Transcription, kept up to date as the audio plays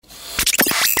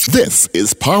This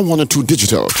is Power 102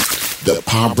 Digital, the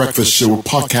Power Breakfast Show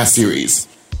podcast series.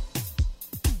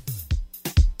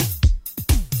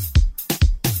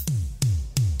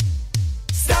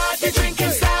 Start the drinking,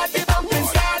 start the pumping,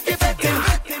 start the fetting.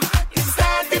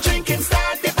 Start the drinking,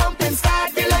 start the pumping,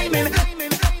 start the liming.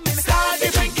 Start the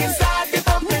drinking, start the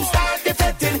pumping, start the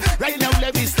fetting. Right now,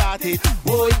 let me start it.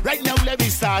 Boy, right now, let me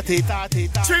start it.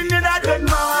 Trinidad, good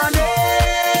morning.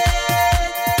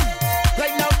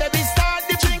 Right now, let me start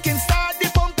the drinking, start the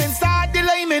pumping, start the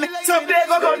liming.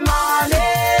 Tobago, good morning.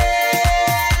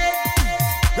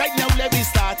 Right now, let me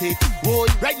start it. Boy,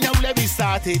 right now, let me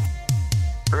start it.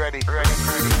 Ready.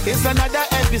 It's another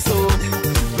episode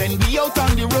when we out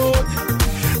on the road.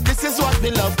 This is what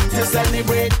we love to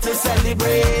celebrate.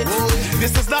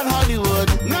 This is not Hollywood.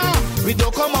 No, we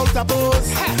don't come out to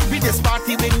pose. We just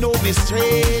party with no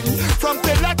restraint. From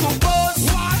pillar to post,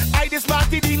 I just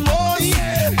party the most.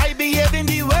 I behave in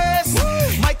the worst.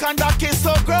 My conduct is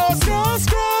so gross.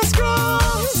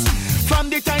 From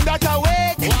the time that I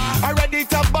wake, I'm ready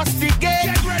to bust the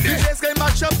gate. You just get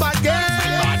mash up again.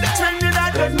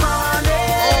 Good morning.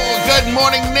 Oh, good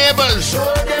morning, neighbors.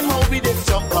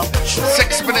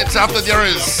 6 minutes after the hour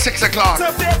is 6 o'clock.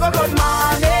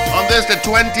 On this, the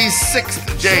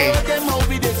 26th day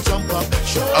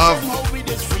of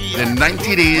the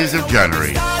 90 days of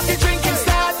January.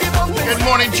 Good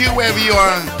morning to you, wherever you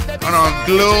are on our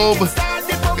globe.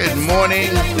 Good morning.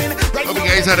 Hope you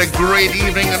guys had a great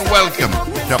evening and welcome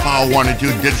to Power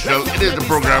 102 Digital. It is the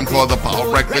program called the Power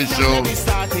Breakfast Show.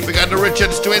 We got the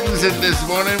Richards twins in this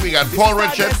morning. We got Paul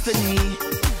Richards.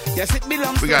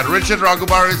 We got Richard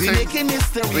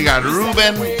Raghubarisi. We got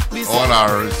Ruben, all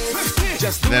ours.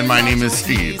 Then my name is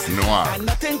Steve Noir.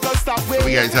 Hope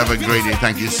you guys have a great day.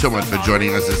 Thank you so much for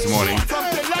joining us this morning.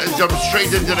 Let's jump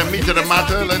straight into the meat of the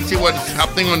matter. Let's see what's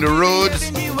happening on the roads,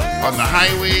 on the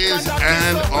highways,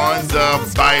 and on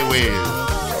the byways.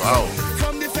 Wow.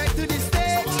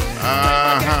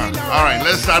 All right,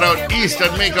 let's start out east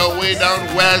and make our way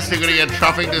down west. You're going to get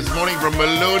traffic this morning from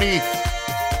Maloney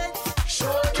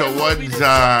towards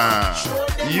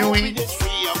UE.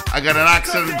 I got an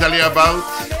accident to tell you about.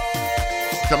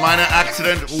 It's a minor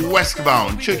accident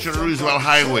westbound, Churchill Roosevelt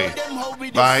Highway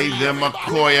by the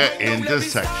McCoy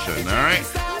intersection. All right,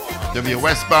 if you're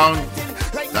westbound,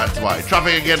 that's why.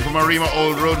 Traffic again from Arima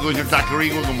Old Road goes to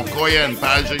Tacarigua, to McCoy and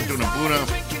Passion to Napuna.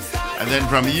 And then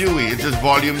from UE, it's just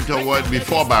volume toward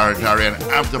before Barataria and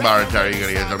after Barataria, you're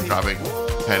going to get some traffic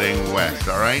heading west,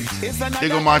 all right?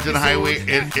 Diego Martin Highway,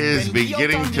 it is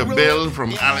beginning to build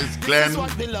from Alice Glen.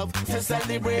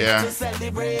 Yeah.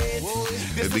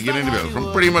 It's beginning to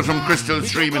build. Pretty much from Crystal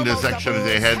Stream intersection as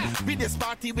they head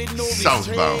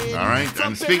southbound, all right?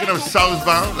 And speaking of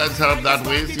southbound, let's head up that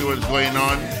way, see what's going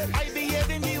on.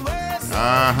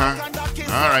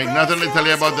 All right, nothing to tell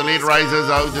you about the late risers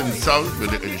out in south,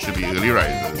 but it should be early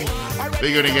risers.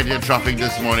 We're going to get your traffic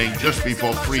this morning just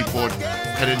before Freeport,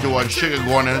 heading towards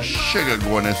Sugarguanas.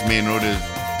 Sugarguanas main road is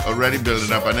already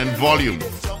building up, and then volume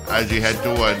as you head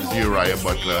towards Uriah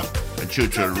Butler and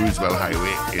Churchill Roosevelt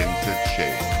Highway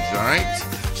interchange. All right?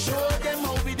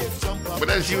 But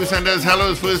as you send us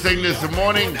hellos first thing this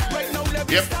morning,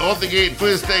 yep, off the gate,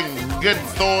 first thing, good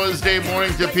Thursday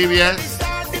morning to PBS.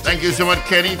 Thank you so much,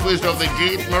 Kenny. First off the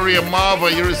gate. Maria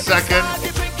Marva, you're a second.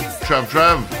 Trev,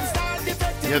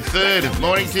 you're third.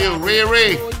 Morning to you.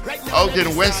 Ray, out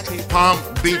in West Palm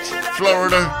Beach,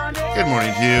 Florida. Good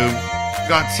morning to you.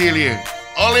 God Celia.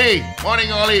 Ollie.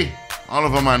 Morning, Ollie.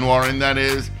 Oliver Man Warren, that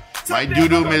is. My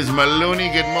doo-doo, Ms. Maloney.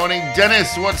 Good morning.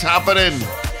 Dennis, what's happening?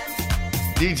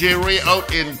 DJ Ray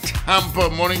out in Tampa.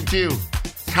 Morning to you.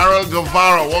 Carol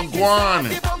Guevara,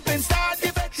 Wagwan.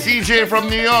 CJ from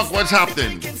New York, what's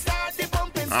happening?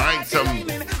 All right, some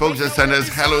folks that send us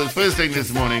hellos first thing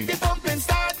this morning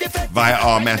via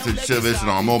our message service on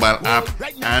our mobile app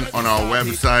and on our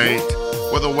website.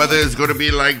 What the weather is going to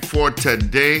be like for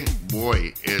today,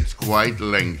 boy, it's quite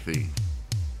lengthy.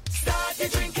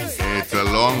 It's a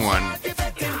long one.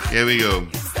 Here we go.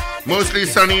 Mostly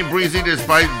sunny and breezy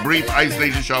despite brief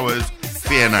isolated showers.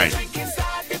 Fear night.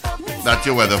 That's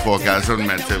your weather forecast on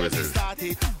Met Services.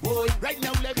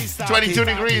 22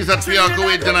 degrees at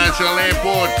Fiaco International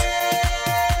Airport.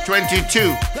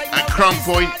 22 at Crown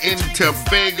Point in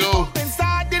Tobago.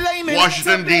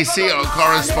 Washington, D.C., our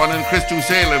correspondent Chris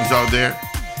Toussay lives out there.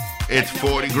 It's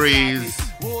 4 degrees.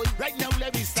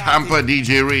 Tampa,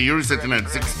 DJ Ray, you're sitting at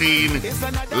 16.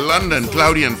 London,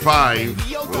 cloudy and 5.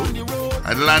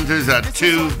 Atlanta's at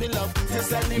 2.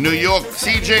 New York,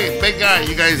 CJ, big guy,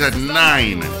 you guys at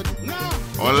 9.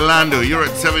 Orlando, you're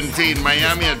at 17.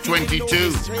 Miami at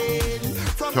 22.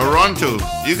 Toronto,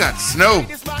 you got snow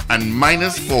and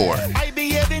 -4.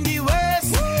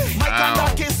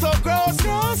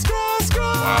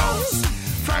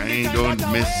 I don't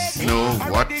miss snow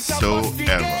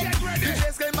whatsoever.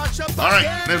 All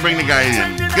right, let's bring the guys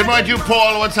in. Good morning to you,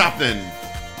 Paul. What's happening?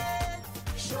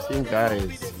 Same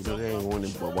guys. They ain't only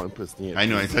but one person here. I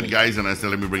know, I said guys and I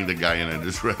said let me bring the guy in. I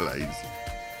just realized.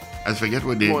 I forget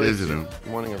what day it is, Good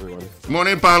morning, everyone.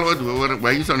 Morning, Paul.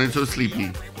 Why are you sounding so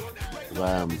sleepy?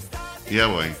 Yeah,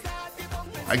 boy.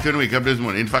 I couldn't wake up this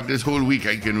morning. In fact, this whole week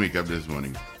I couldn't wake up this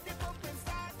morning.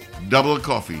 Double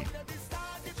coffee.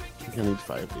 You need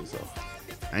 5 days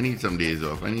off. I need some days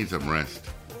off. I need some rest.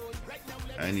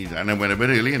 And I went a bit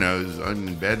early, and I was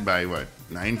in bed by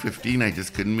 9:15. I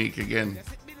just couldn't make again.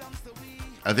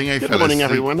 I think I fell asleep. Good morning,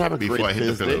 everyone. Have a before great I hit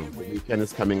Thursday. the pillow. The weekend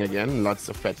is coming again. Lots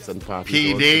of fetes and parties.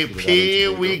 P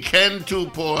weekend too,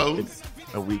 Paul. It's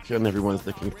a weekend everyone's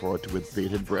looking forward to with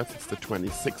bated breath. It's the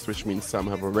 26th, which means some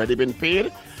have already been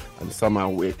paid, and some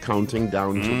are counting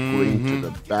down to going to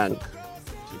the bank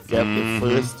to get the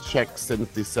first check since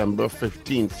December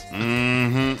 15th.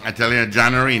 I tell you,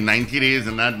 January, 90 days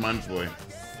in that month, boy.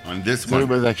 On this So one.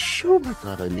 everybody's like, sure, my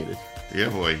God, I made it. Yeah,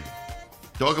 boy.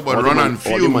 Talk about run on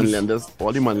fumes.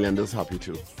 All the money lenders happy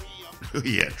too.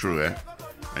 Yeah, true, eh?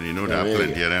 And you know there are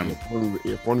plenty of them.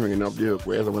 Your phone ringing up there,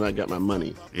 where's when I get my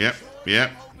money? Yep.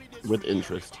 With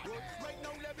interest.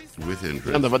 With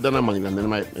interest. I've never done a money lender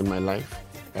in my life.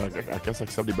 I guess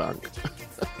except the bank.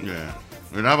 Yeah.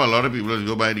 We have a lot of people that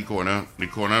go by the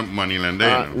corner money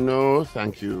lender. You know? No,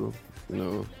 thank you.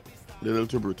 No. Little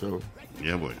too brutal.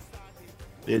 Yeah, boy.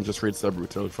 The interest rates are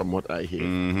brutal from what I hear.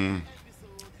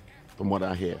 From what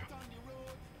I hear.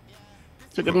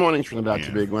 So good morning, Trinidad,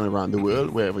 Tobago, and around the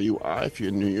world, wherever you are. If you're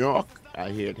in New York,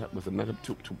 I hear it was another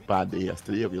too bad day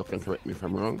yesterday. You can correct me if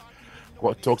I'm wrong.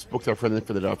 Spoke to a friend in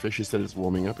Philadelphia. She said it's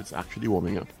warming up. It's actually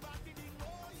warming up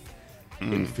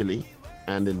in Philly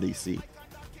and in DC.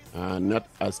 Not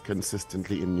as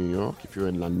consistently in New York. If you're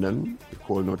in London, you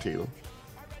cold no tail.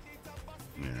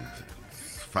 Yeah.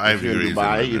 5 degrees in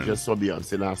Dubai, in you just saw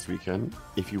Beyonce last weekend.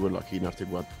 If you were lucky enough to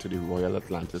go up to the Royal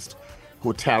Atlantis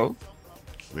Hotel,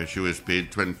 where she was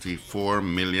paid $24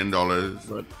 million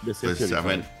for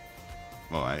 7.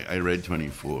 Oh, I read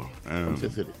 24.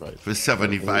 35. For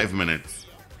 75 minutes.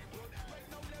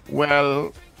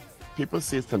 Well, people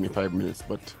say it's 75 minutes,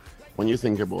 but when you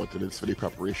think about it, it's for the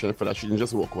preparation. For that, she didn't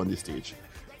just walk on the stage.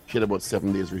 She had about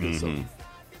 7 days rehearsal.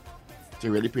 So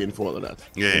you're really paying for all of that.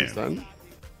 Yeah. You understand?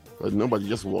 But nobody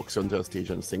just walks onto a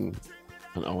stage and sing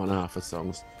an hour and a half of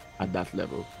songs at that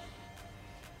level.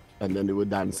 And then there were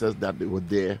dancers that they were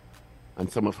there,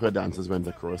 and some of her dancers went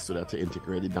across so that to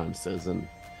integrate the dancers and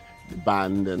the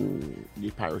band and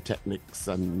the pyrotechnics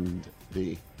and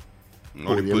the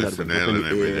podium that went up in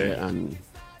the air and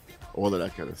all of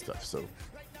that kind of stuff. So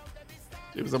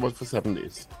it was about for 7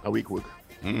 days, a week work.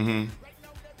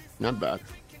 Not bad.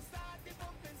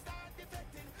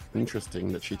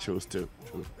 Interesting that she chose to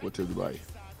go to Dubai.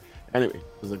 Anyway,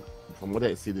 from what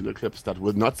I see, the little clips that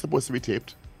were not supposed to be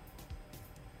taped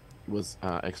was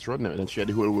extraordinary. And she had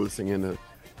the whole world singing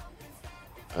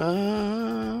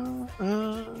oh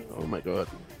my God.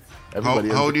 How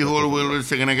the whole world was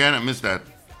singing again? I missed that.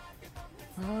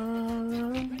 Oh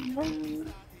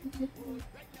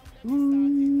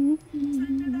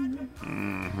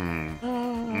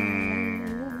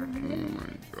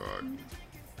my God.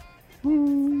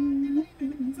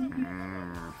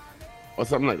 Or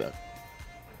something like that.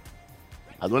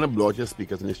 I don't want to blow out your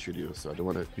speakers in the studio, so I don't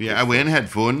want to. Yeah, I wear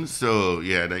headphones, so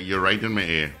yeah, you're right in my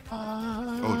ear.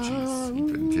 Oh, jeez, he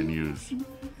continues.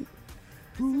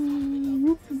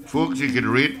 Folks, you can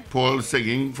rate Paul's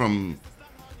singing from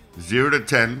 0 to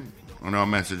 10 on our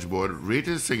message board. Rate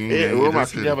his singing. Hey, Roma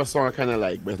actually have a song I kind of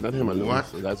like, but it's not him alone. What?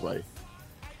 So that's why. I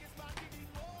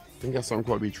think a song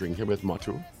called "We Drinking" with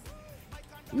Motto.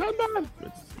 Not bad.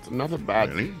 It's not a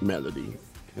bad melody,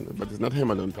 but it's not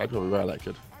him alone. I probably I like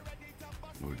it.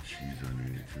 Oh, jeez, I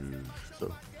need to. So,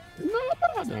 not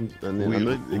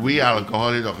bad. We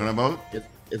alcohol you're talking about?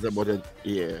 It's about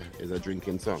it's a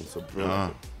drinking song. So, It's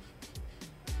wrong.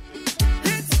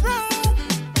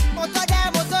 Motor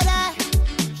there.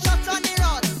 Shots on the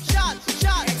road. Shots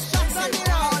on the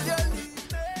road.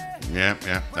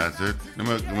 Yeah, that's it. I'm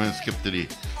gonna skip to the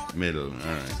middle.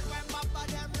 All right.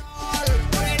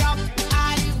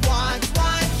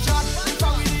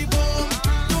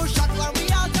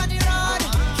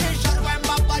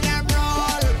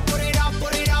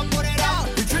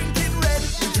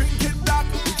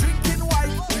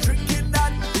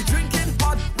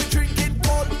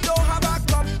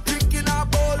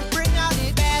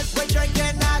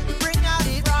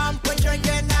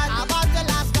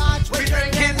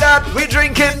 We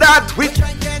drinking that,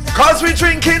 cause we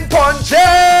drinking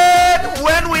punches.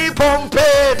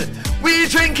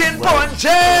 drinking punch.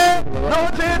 No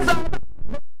chase.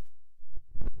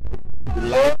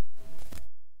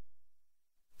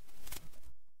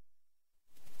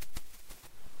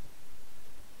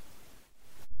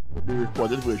 The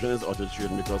recorded version is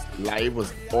auto-tuned because live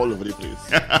was all over the place.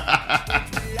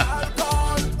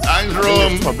 Thanks,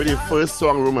 Rome. Probably the first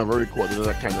song Rome ever recorded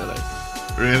that kind of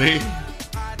like. Really?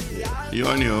 Yeah. You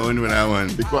on your own with that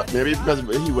one? Because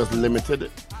he was limited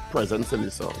presence in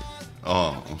the song.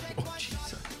 Oh,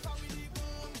 Jesus.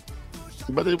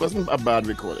 But it wasn't a bad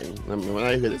recording. I mean, when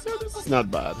I heard it, this is not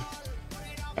bad.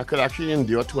 I could actually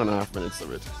endure 2.5 minutes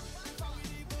of it.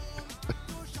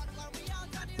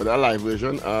 But that live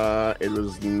version, it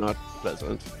was not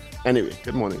pleasant. Anyway,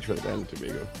 good morning, Trinidad and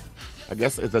Tobago. I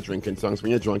guess it's a drinking song. So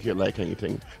when you're drunk, you like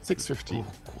anything. 6:50.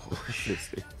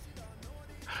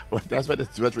 Well, that's why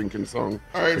it's a drinking song.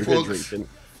 All right, If folks. you're drinking,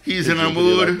 He's if in a you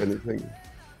really mood. like anything.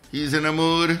 He's in a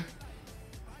mood.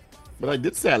 But I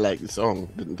did say I like the song,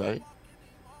 didn't I?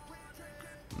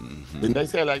 Mm-hmm. Didn't I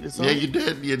say I like the song? Yeah, you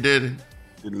did. You did.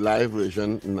 The live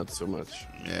version, not so much.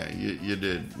 Yeah, you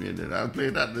did. You did. I'll play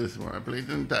that this one. I played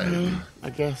it entirely.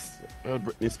 I guess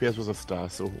Britney Spears was a star,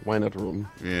 so why not Rome?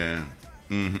 Yeah.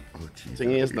 Mm-hmm. Oh, Jesus.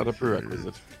 Singing is not a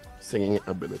prerequisite. Singing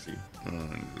ability. Oh,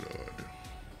 Lord.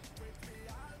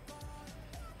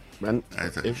 Man, I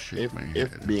thought you shake my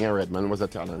if head. being a red man was a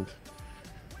talent.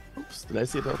 Oops, did I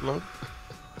say it out loud?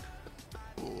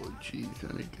 Oh, jeez,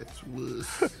 and it gets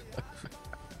worse.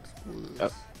 It's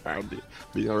worse. Apparently,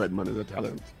 being a red man is a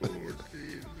talent. Oh,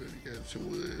 jeez, it gets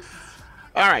worse.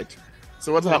 All right.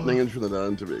 So what's happening in Trinidad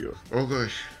and Tobago? Oh,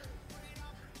 gosh.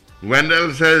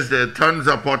 Wendell says there are tons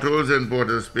of potholes in Port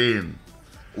of Spain.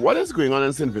 What is going on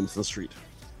in St. Vincent Street?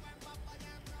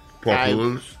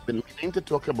 Potholes? I've been meaning to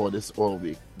talk about this all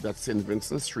week. That St.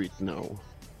 Vincent Street now,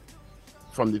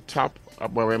 from the top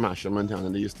up where Marshall, Montana,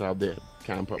 they used to have their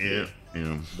camp up Yeah, there.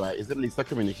 yeah. But is it Lisa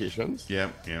Communications? Yeah,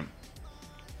 yeah.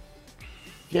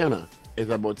 Kiana,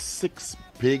 it's about 6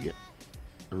 big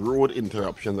road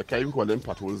interruptions. I can't even call them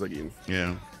potholes again.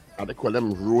 Yeah. They call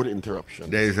them road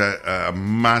interruptions. There is a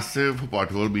massive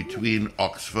pothole between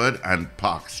Oxford and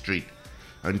Park Street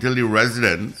until the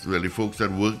residents, well, the folks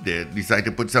that work there, decide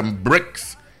to put some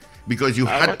bricks because you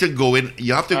had to go in.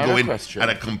 You have to go in at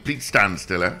a complete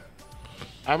standstill. Eh?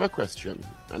 I have a question,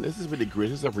 and this is with the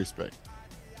greatest of respect.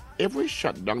 If we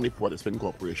shut down the Port of Spain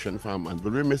Corporation for a month,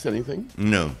 will we miss anything?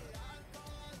 No.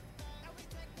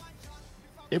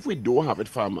 If we don't have it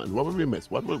for a month, what will we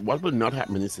miss? What will not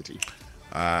happen in the city?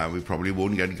 We probably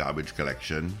won't get garbage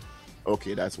collection.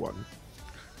 Okay, that's one.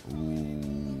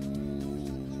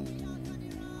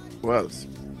 What else?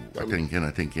 I'm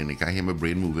thinking. You can hear my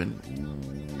brain moving.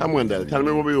 Come, Wendell. Tell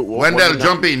me what we... Wendell,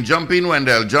 jump in,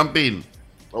 Wendell, jump in.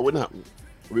 What wouldn't happen?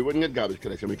 We wouldn't get garbage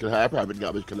collection. We could hire private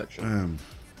garbage collection.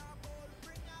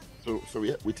 So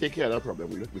we take care of that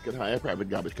problem. We could hire private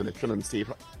garbage collection and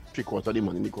save 3/4 of the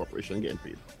money in the corporation getting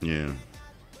paid. Yeah.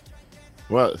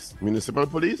 What else? Municipal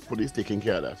police taking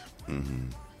care of that.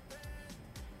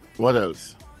 What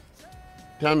else?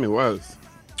 Tell me what else.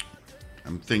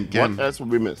 I'm thinking. What else will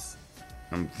we miss?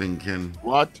 I'm thinking.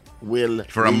 What will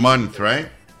For a month, right?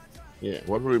 Yeah,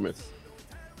 what will we miss?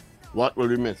 What will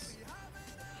we miss?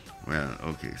 Well,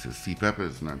 okay, so CPAP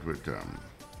is not with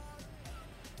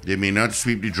they may not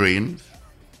sweep the drains,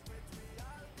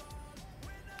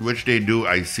 which they do.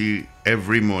 I see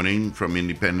every morning from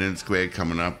Independence Square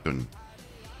coming up and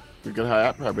We could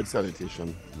hire private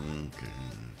sanitation. okay.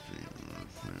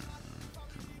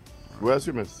 What else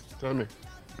we miss? Tell me.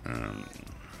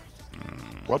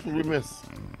 What will we miss?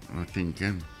 I'm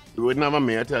thinking. We wouldn't have a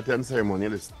mayor to attend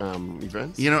ceremonial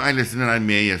events. You know, I listened to that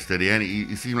mayor yesterday, and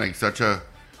he seemed like such a.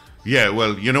 Yeah,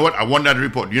 well, you know what? I want that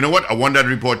report. You know what? I want that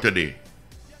report today.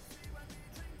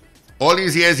 All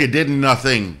these years, you did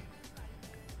nothing.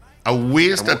 A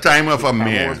waste of time of a The camera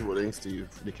mayor. was rolling, Steve.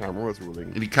 The camera was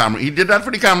rolling. The camera. He did that for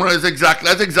the camera.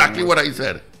 That's exactly what I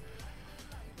said.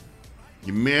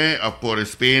 The mayor of Port of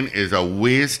Spain is a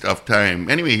waste of time.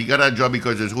 Anyway, he got that job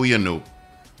because it's who you know.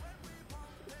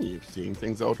 You're saying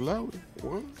things out loud.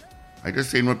 What? I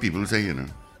just saying what people say, you know.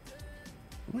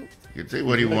 You can say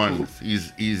what he wants.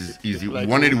 He's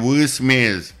one of the worst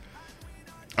mayors.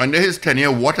 Under his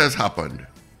tenure, what has happened?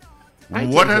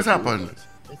 What has happened?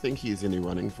 I think he's in the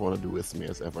running for one of the worst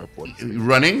mayors ever.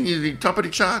 Running? He's the top of the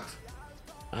chart.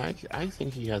 I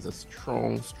think he has a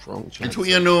strong chance It's who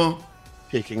you know.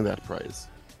 taking that prize.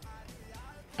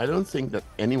 I don't think that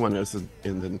anyone else is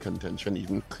in contention,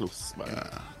 even close by.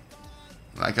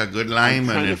 Like a good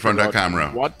lineman in front of camera.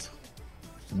 What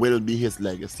will be his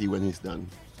legacy when he's done?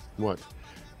 What?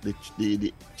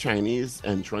 The Chinese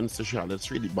entrance to Charlotte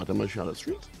Street, the bottom of Charlotte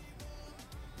Street?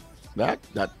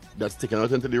 That's sticking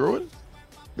out into the road?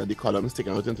 That the column is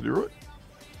sticking out into the road?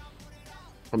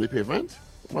 From the pavement?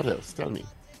 What else? Tell me.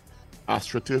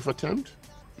 AstroTurf attempt?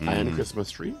 Iron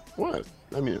Christmas tree? What?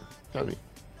 Tell me. A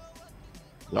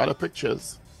lot of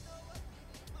pictures.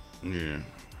 Yeah.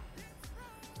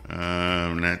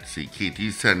 Let's see.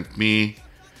 Katie sent me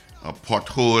a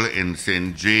pothole in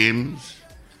St. James.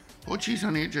 Oh, geez,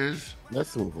 on ages.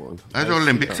 Let's move on. That's an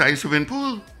Olympic-sized swimming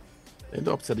pool. Don't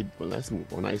upset the people. Let's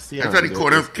move on. I see. That's at the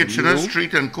corner of Kitchener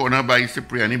Street and corner by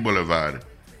Cipriani Boulevard.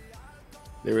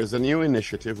 There is a new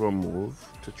initiative or move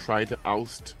to try to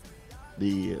oust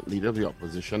the leader of the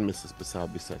opposition, Mrs.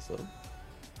 Persad-Bissessar,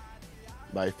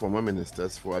 by former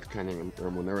ministers Fuad Khan and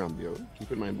Ramona Rambio.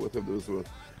 Keep in mind, both of those were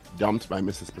dumped by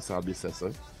Mrs.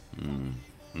 Persad-Bissessar.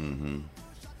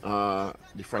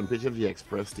 The front page of the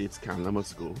Express states Kamla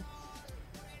must go.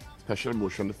 Special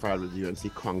motion filed with the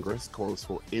UNC Congress calls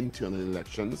for internal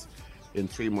elections in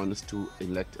 3 months to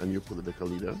elect a new political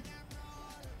leader.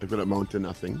 It will amount to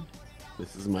nothing.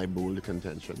 This is my bold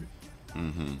contention.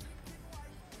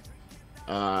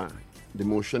 The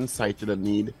motion cited a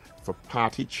need for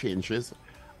party changes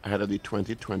ahead of the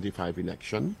 2025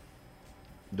 election.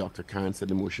 Dr. Khan said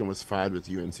the motion was filed with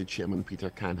UNC Chairman Peter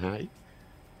Kanhai,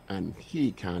 and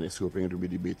Khan is hoping it will be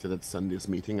debated at Sunday's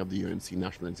meeting of the UNC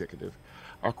National Executive.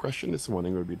 Our question this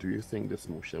morning will be, do you think this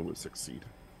motion will succeed?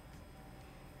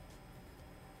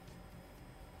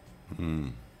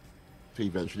 To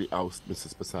eventually oust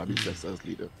Mrs. Persad-Bissessar as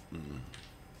leader.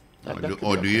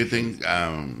 Or do you think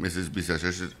Mrs.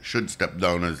 Bissessar should step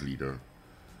down as leader?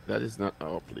 That is not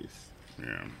our place.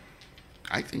 Yeah.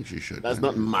 I think she should. That's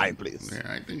not my place.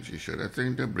 Yeah, I think she should. I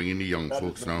think they're bringing the young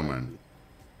folks now, man.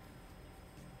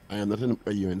 I am not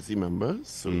a UNC member,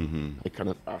 so I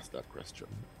cannot ask that question.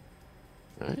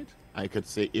 Right? I could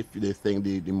say if they think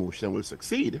the motion will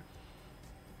succeed.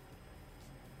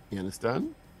 You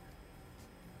understand?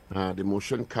 The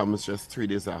motion comes just 3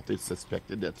 days after it's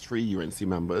suspected that 3 UNC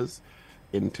members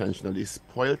intentionally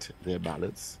spoilt their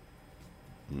ballots.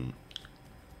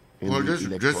 Well, just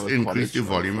increase the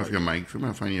volume of your mic.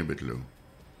 I find you a bit low.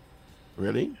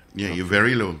 Really? Yeah, you're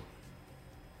very low.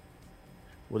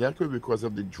 Well, that could be because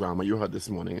of the drama you had this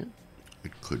morning. Eh?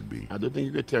 It could be. I don't think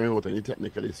you could tell me about any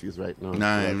technical issues right now.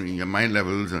 Nah, my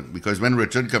levels, because when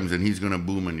Richard comes in, he's going to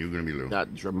boom and you're going to be low.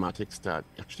 That dramatic start.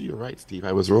 Actually, you're right, Steve.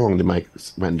 I was wrong. The mic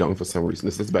went down for some reason.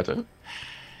 This is better.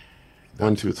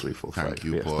 1, 2, 3, 4, 5. Thank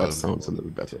you, yes, Paul. That sounds a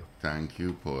little better. Thank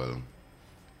you, Paul.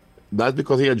 That's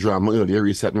because he had drama earlier.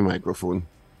 Reset my microphone.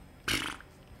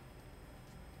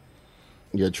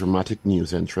 You had dramatic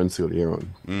news entrance earlier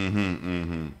on.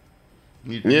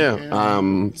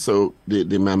 So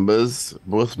the members,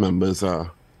 both members,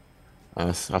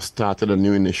 have started a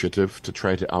new initiative to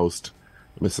try to oust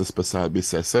Mrs.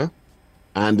 Persad-Bissessar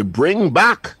and bring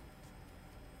back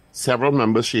several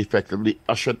members she effectively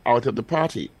ushered out of the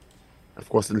party, of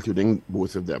course, including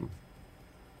both of them.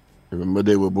 Remember,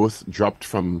 they were both dropped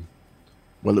from.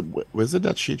 Well, was it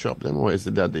that she dropped them, or is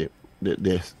it that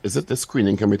is it the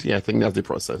screening committee? I think that's the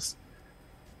process.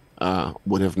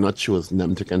 Would have not chosen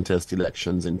them to contest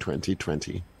elections in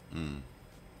 2020.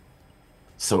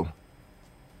 So,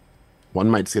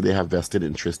 one might say they have vested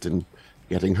interest in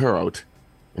getting her out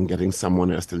and getting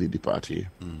someone else to lead the party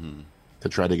to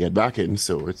try to get back in.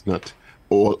 So it's not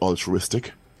all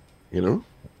altruistic, you know.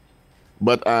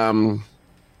 But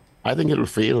I think it'll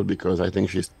fail because I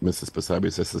think Mrs.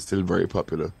 Persad-Bissessar is still very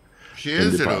popular. She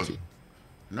is, you know.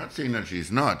 Not saying that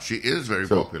she's not. She is very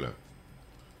popular.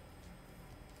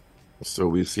 So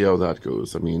we'll see how that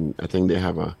goes. I mean, I think they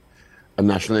have a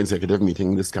national executive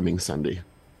meeting this coming Sunday.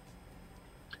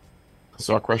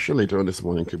 So our question later on this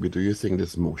morning could be, do you think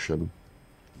this motion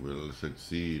will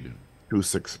succeed?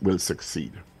 Will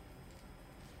succeed.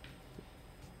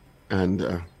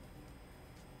 And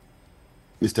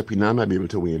Mr. Pina might be able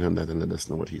to weigh in on that and let us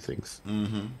know what he thinks.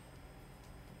 And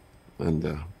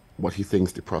what he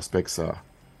thinks the prospects are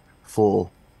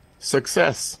for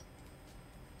success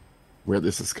where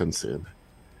this is concerned.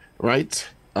 Right?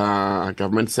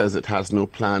 Government says it has no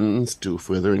plans to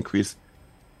further increase.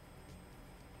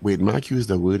 Wait, Mark used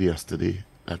a word yesterday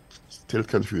that's still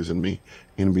confusing me.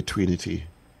 In-betweenity.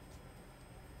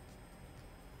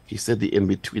 He said the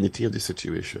in-betweenity of the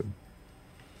situation.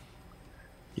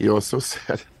 He also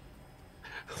said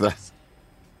that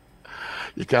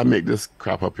you can't make this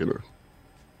crap up, you know.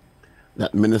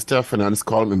 That Minister of Finance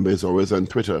call member is always on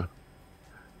Twitter,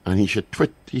 and he should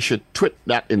tweet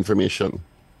that information.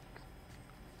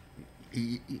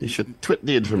 He should tweet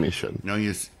the information. No,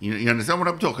 you understand what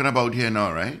I'm talking about here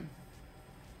now, right?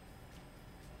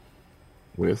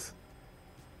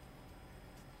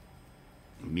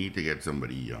 need to get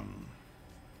somebody young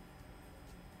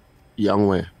Young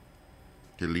where?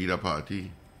 to lead a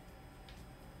party.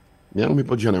 Young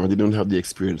people generally don't have the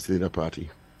experience to lead a party.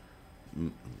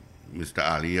 Mr.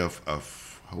 Ali of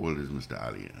how old is Mr.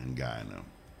 Ali in Ghana?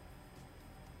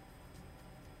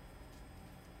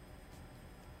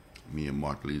 Me and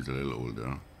Motley's a little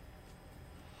older.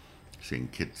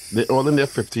 St. Kitts. They're all in their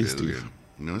 50s, Steve.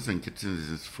 No, St. Kitts is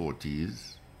in his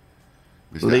 40s.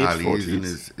 Mr. Late Ali is in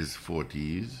 40s. his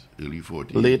 40s, early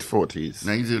 40s. Late 40s.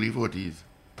 No, he's early 40s.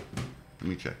 Let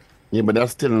me check. Yeah, but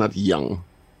that's still not young.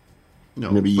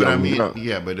 No, Maybe but younger. I mean,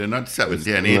 yeah, but they're not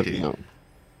 70 and Not 80. young.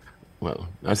 Well,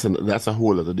 that's a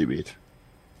whole other debate.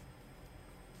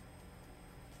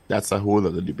 That's a whole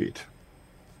other debate.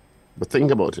 But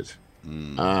think about it.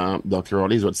 Dr.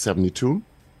 Raleigh is what, 72?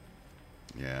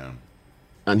 Yeah.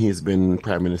 And he's been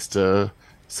Prime Minister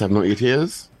 7 or 8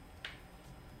 years.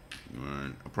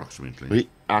 Approximately. He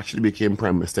actually became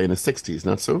Prime Minister in the 60s,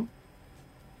 not so?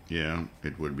 Yeah,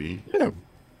 it would be. Yeah.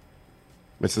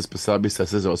 Mrs.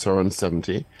 Persad-Bissessar is also around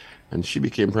 70, and she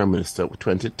became Prime Minister.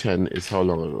 2010 is how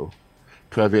long ago?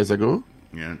 12 years ago?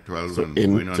 Yeah, 12 So, and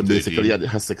going on so 13. basically at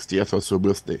her 60th or so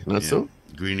birthday, not so?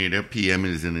 Grenada PM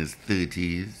is in his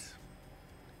 30s.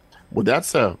 Well,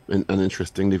 that's an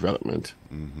interesting development.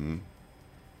 Mm-hmm.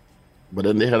 But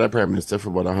then they had a Prime Minister for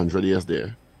about 100 years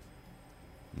there.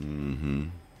 Mm-hmm.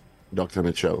 Dr.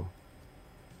 Mitchell.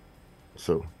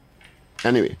 So,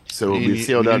 anyway, so We we'll need-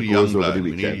 see how we that need goes young over blood. the We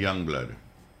need weekend. young blood.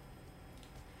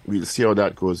 We'll see how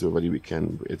that goes over the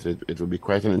weekend. It will be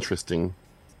quite an interesting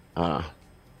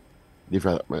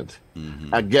development.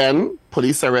 Mm-hmm. Again,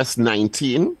 police arrest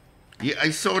 19 Yeah, I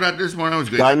saw that this morning. I was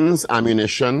going. guns,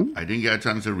 ammunition, I didn't get a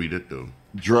chance to read it though.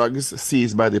 drugs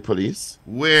seized by the police.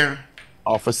 Where?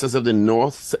 Officers of the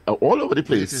North, all over the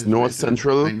place, is, North wait a-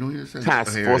 Central I know you said-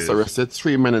 Task here it Force is. arrested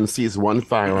 3 men and seized 1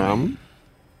 firearm.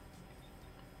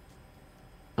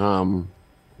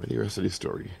 Where's the rest of the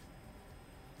story?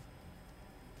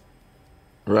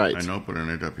 Right. I know, putting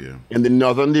it up here. In the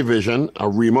Northern Division, a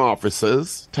REMA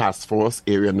officers, Task Force,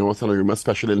 Area North, and a REMA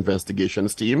Special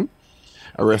Investigations team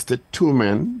arrested 2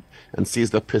 men and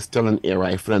seized a pistol, an air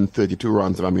rifle, and 32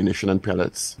 rounds of ammunition and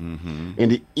pellets. Mm-hmm. In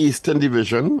the Eastern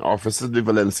Division, officers of the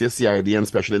Valencia CID and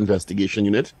Special Investigation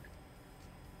Unit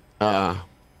found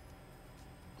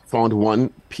 1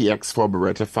 PX4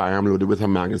 Beretta firearm loaded with a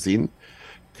magazine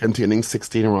containing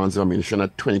 16 rounds of ammunition. A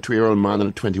 22-year-old man and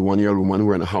a 21-year-old woman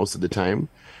were in a house at the time.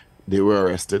 They were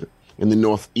arrested. In the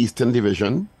Northeastern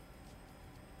Division,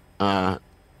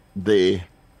 they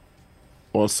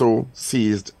also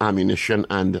seized ammunition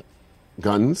and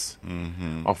guns.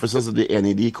 Mm-hmm. Officers of the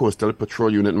NED Coastal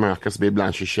Patrol Unit Marcus Bay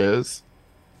Blanchisseuse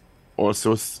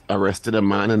also arrested a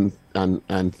man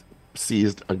and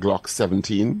seized a Glock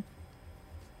 17.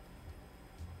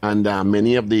 And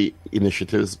many of the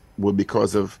initiatives were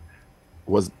because of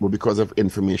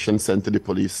information sent to the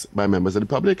police by members of the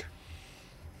public.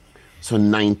 So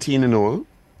 19 in all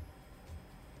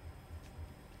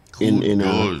in a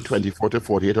Kudos. 24 to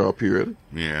 48 hour period.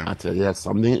 Yeah. I tell you, that's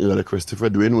something Earl Christopher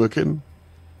doing working.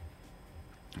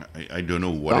 I don't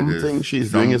know what it is. Something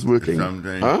she's doing is working.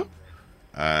 Something.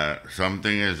 Huh?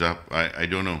 Something is up. I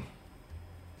don't know.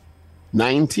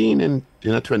 19 in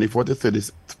a 24 to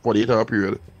 48 hour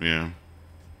period Yeah.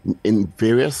 in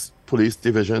various police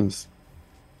divisions.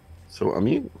 So, I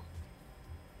mean,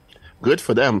 good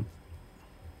for them.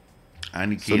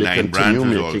 And the So they K9 branch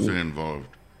continue was making- also involved.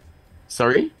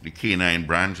 Sorry? The K9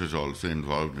 branch was also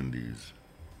involved in these.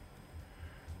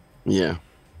 Yeah.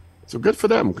 So good for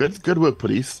them. Good work,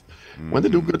 police. When they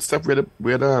do good stuff, we'd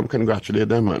congratulate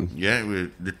them, man. Yeah,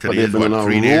 But today they've is been on what, a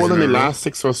 3 days roll in in the a row? last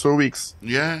 6 or so weeks.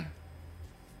 Yeah.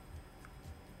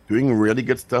 Doing really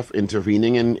good stuff,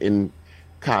 intervening in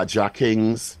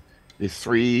carjackings. The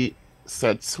 3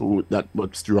 sets that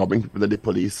was robbing people that the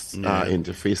police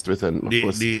interfaced with, and of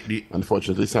course,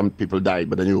 unfortunately, some people died.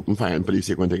 But then you open fire, and police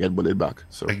are going to get bullet back.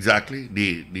 So Exactly.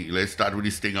 Let's start with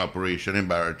the sting operation in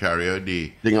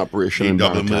Barataria. sting operation The in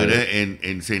double Barataria. murder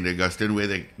in St. Augustine, where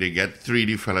they get 3 of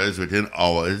the fellas within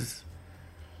hours.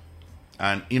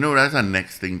 And you know, that's the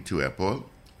next thing too, Paul.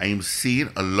 I am seeing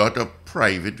a lot of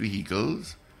private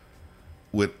vehicles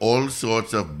with all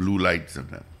sorts of blue lights in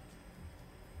them.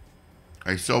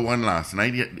 I saw one last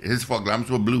night. His fog lamps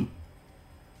were blue.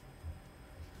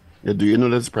 Yeah, do you know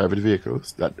there's private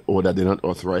vehicles that they're not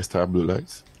authorized to have blue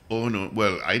lights? Oh no!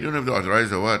 Well, I don't know if they're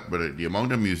authorized or what, but the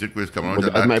amount of music was coming out But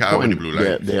of that's my that car with the point. blue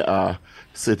lights. There are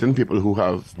certain people who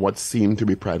have what seem to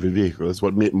be private vehicles,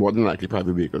 more than likely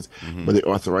private vehicles, but they're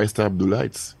authorized to have blue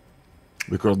lights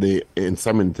because they, in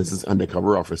some instances,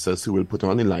 undercover officers who will put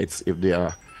on the lights if they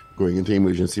are going into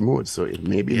emergency mode, so it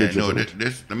may be legitimate.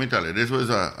 This let me tell you, this was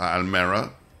a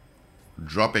Almera,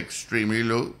 drop extremely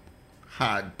low,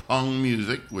 hard pong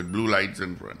music with blue lights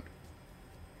in front.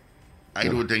 I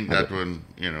don't think that one,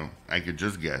 I could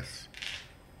just guess.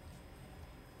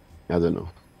 I don't know.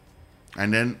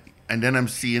 And then I'm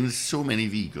seeing so many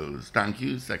vehicles. Thank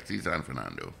you, sexy San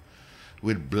Fernando,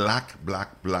 with black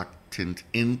tint,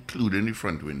 including the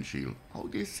front windshield. How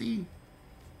they see?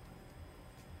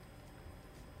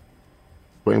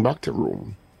 Going back to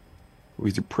Rome, who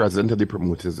is the president of the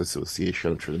Promoters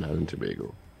Association of Trinidad and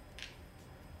Tobago.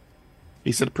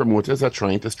 He said promoters are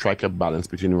trying to strike a balance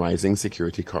between rising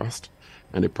security cost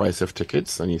and the price of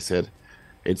tickets, and he said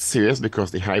it's serious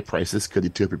because the high prices could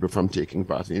deter people from taking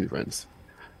part in events.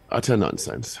 Utter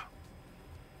nonsense.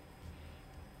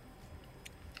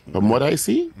 From what I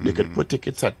see, they could put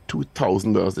tickets at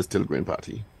 $2,000 to still going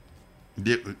party.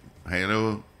 It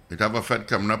have a fed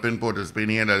coming up in Port of Spain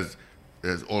here.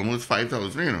 There's almost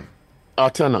 5,000,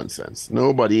 Utter nonsense.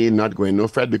 Nobody not going no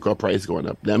Fed because price going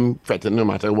up. Them fretting no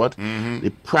matter what.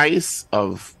 The prices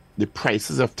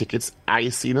of tickets I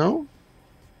see now.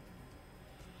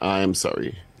 I am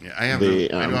sorry. Yeah, I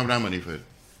don't have that money for it.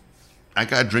 I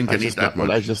can't drink and eat that much.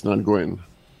 I'm just not going.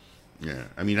 Yeah,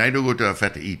 I mean I do go to a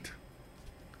fete to eat,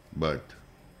 but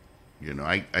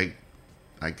I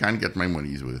can't get my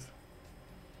money's worth.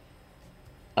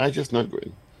 I just not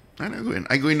going. I'm not going.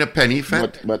 I go in the Penny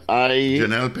Fete. But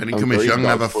Janelle Penny Commission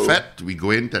have a fete. We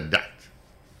go into that.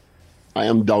 I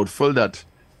am doubtful that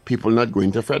people not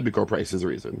going to Fete because prices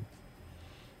risen.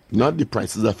 Not the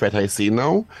prices of Fete I see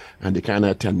now and the kind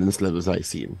of attendance levels I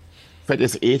seen. Fete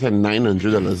is $800 and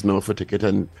 $900 now for ticket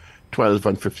and $12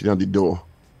 and $15 at the door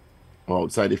or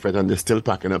outside the Fete, and they're still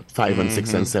packing up 5 and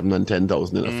 6 and 7 and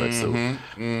 10,000 in a Fete. So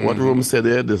what Rome said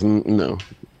there doesn't know.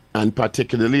 And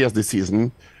particularly as the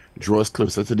season draws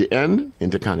closer to the end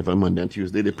into Carnival Monday and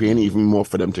Tuesday, they're paying even more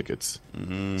for them tickets.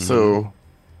 So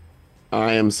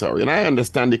I am sorry, and I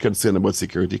understand the concern about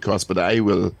security costs, but I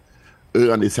will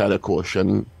err on the side of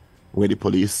caution where the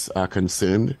police are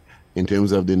concerned in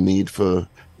terms of the need for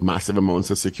massive amounts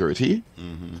of security.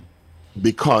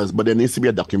 But there needs to be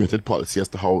a documented policy as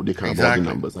to how they can about the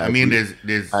numbers.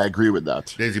 I agree with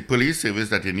that. There's the police service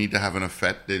that you need to have an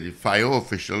effect. There's the fire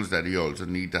officials that you also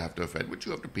need to have to effect, which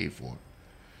you have to pay for.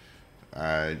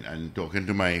 And talking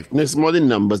to my... There's more than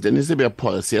numbers. There needs to be a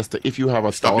policy as to if you have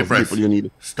a staff of people, you need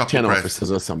 10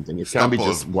 officers or something. It can't be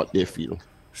just what they feel.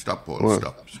 Stop, Paul.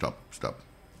 Stop.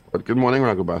 But good morning,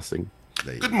 Raghubar Singh.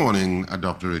 Good morning,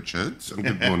 Dr. Richards. And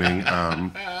good morning,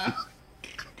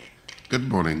 good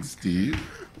morning, Steve.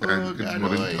 And good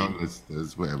morning,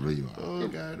 listeners, wherever you are. Oh,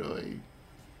 God, oi.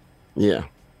 Yeah.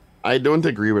 I don't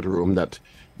agree with Rome that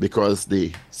because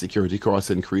the security costs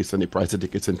increase and the price of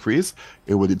tickets increase,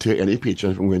 it will deter any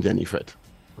patron from going to any Fete.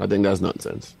 I think that's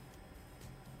nonsense.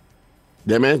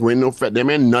 They may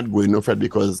not go no Fete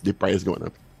because the price is going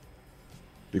up.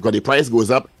 Because the price goes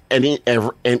up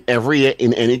every year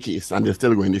in any case, and they're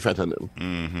still going to Fete on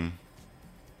them.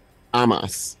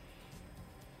 Amas.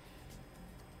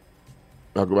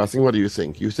 What do you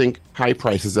think? You think high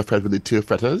prices of Fete will deter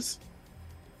fetters?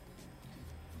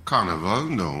 Carnival,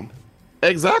 no.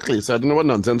 Exactly. So I don't know what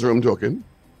nonsense I'm talking.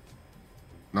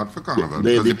 Not for Carnival.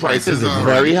 The prices are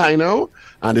very high now,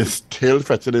 and it's still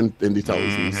fetching in the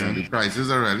thousands. The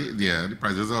prices are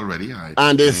already high.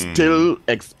 And they still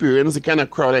experience the kind of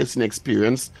crowd I've seen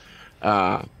experience.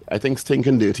 I think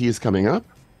Stinking Dirty is coming up.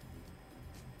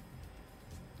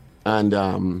 And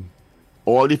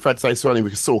all the fetes I saw in the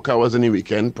week, Soca was in the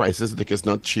weekend. Prices, I think it's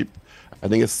not cheap. I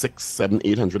think it's $600,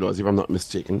 $700, $800 if I'm not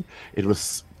mistaken. It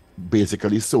was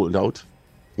basically sold out,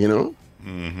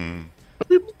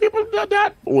 People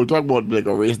will talk about like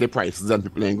raise the prices and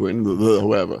people ain't going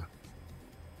whoever.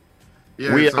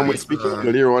 Yeah, we were speaking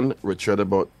earlier on, Richard,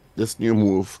 about this new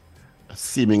move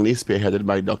seemingly spearheaded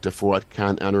by Dr. Fouad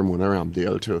Khan and Ramona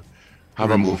Ramdale to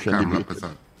have a motion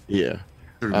debated. Yeah.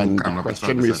 And the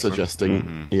question we're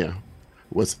suggesting,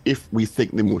 was if we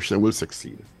think the motion will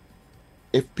succeed.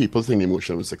 If people think the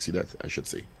motion will succeed, I should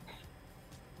say.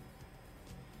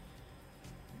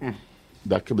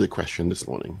 That could be the question this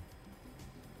morning.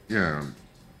 Yeah,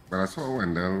 but I saw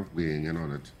Wendell weighing in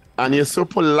on it. And you're so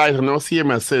polite, and I see your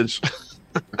message.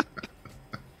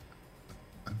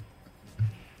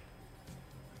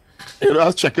 I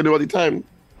was checking all the time.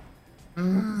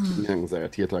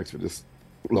 Anxiety attacks for this.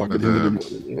 Lock it in the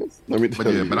morning. Yes. Let me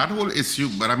tell you. But that whole issue,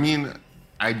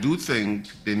 I do think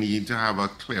they need to have a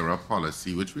clearer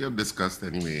policy, which we have discussed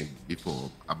anyway before,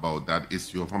 about that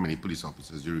issue of how many police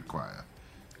officers you require.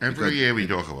 Every year we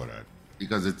talk about that.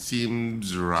 Because it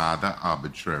seems rather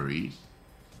arbitrary.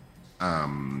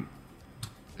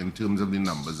 in terms of the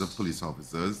numbers of police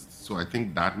officers. So I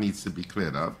think that needs to be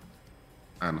cleared up,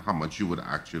 and how much you would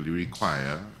actually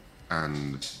require,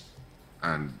 and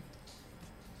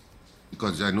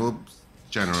because I know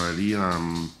generally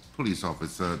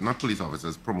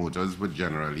promoters would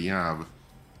generally have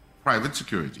private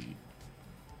security,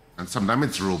 and sometimes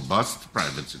it's robust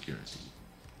private security.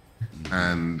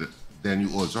 And then you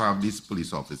also have these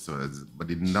police officers, but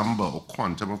the number or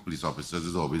quantum of police officers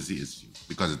is always the issue,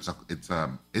 because it's a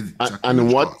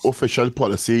and what cost. official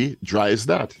policy drives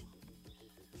that?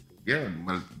 Yeah,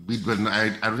 well,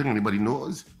 I don't think anybody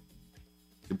knows.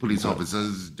 The police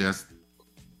officers just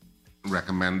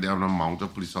recommend an amount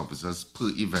of police officers per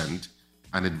event,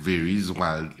 and it varies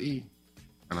wildly.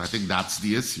 And I think that's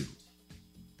the issue.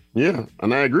 Yeah,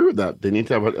 and I agree with that. They need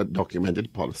to have a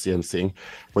documented policy and saying,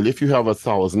 well, if you have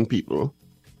 1,000 people,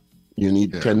 you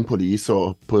need 10 police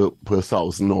or per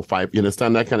 1,000 or 5. You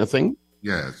understand that kind of thing?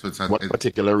 Yeah. So what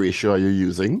particular ratio are you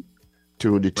using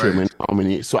to determine how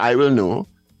many? So I will know.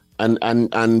 And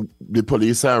the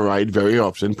police are right. Very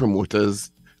often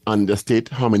promoters understate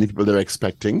how many people they're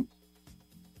expecting.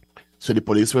 So the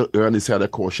police will err on the side of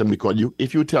caution, because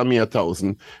if you tell me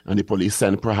 1,000 and the police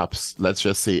send perhaps, let's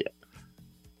just say,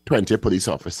 20 police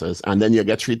officers, and then you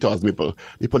get 3,000 people,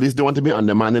 the police don't want to be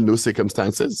undermanned in those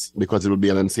circumstances, because it will be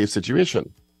an unsafe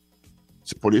situation.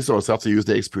 So police also have to use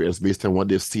their experience based on what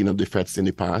they've seen of the threats in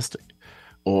the past,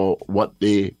 or what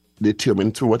they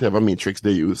determine to whatever metrics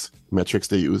they use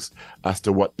as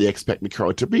to what they expect the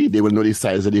crowd to be. They will know the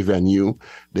size of the venue.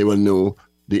 They will know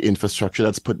the infrastructure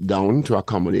that's put down to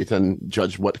accommodate and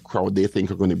judge what crowd they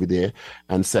think are going to be there,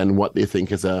 and send what they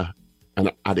think is an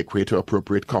adequate or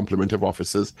appropriate complement of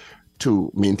officers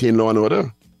to maintain law and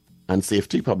order and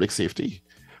safety, public safety.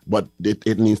 But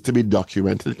it needs to be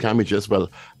documented. It can't be just,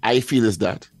 well, I feel is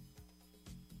that.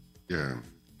 Yeah.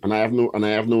 And I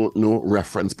have no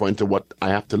reference point to what I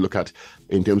have to look at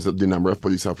in terms of the number of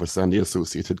police officers and the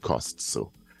associated costs.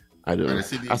 So I don't know. I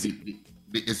see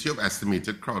the issue of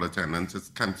estimated crowd attendance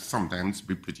can sometimes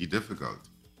be pretty difficult,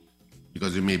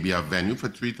 because it may be a venue for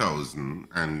 3,000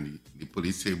 and the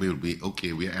police say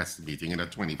we're estimating it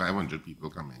at 2,500 people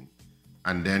coming,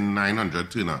 and then 900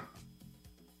 turn up.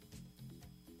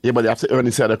 Yeah, but they have to earn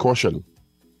inside a caution.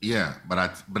 Yeah,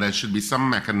 but there should be some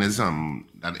mechanism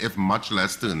that if much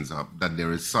less turns up, that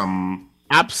there is some...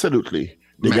 Absolutely.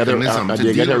 They get a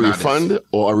refund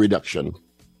or a reduction.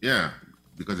 Yeah,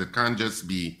 because it can't just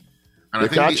be... And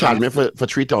they can't charge me for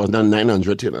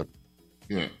 3,900 turn up.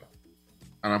 Yeah.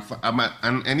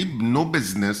 And no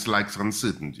business likes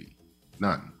uncertainty.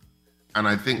 None. And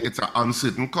I think it's an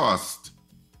uncertain cost.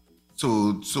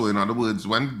 So in other words,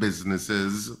 when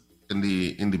businesses in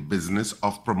the business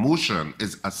of promotion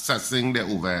is assessing their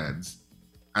overheads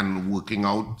and working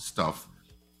out stuff,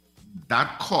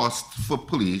 that cost for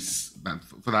police,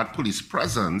 for that police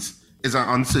presence, is an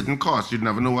uncertain cost. You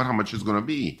never know how much it's going to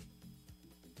be.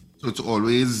 So it's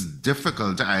always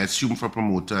difficult, I assume, for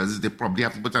promoters. They probably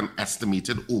have to put an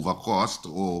estimated overcost,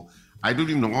 or I don't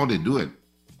even know how they do it.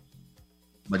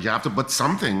 But you have to put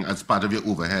something as part of your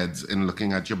overheads in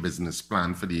looking at your business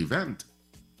plan for the event.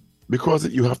 Because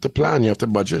you have to plan, you have to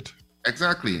budget.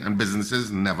 Exactly. And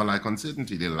businesses never like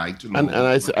uncertainty. They like to know. And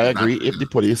I agree. If the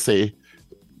police say,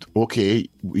 okay,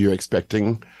 you're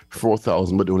expecting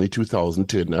 4,000, but only 2,000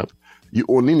 turned up, you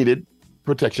only needed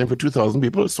protection for 2,000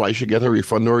 people, so I should get a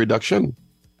refund or reduction.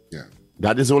 Yeah.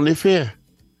 That is only fair.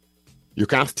 You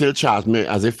can't still charge me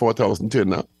as if 4,000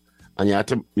 turned up, and you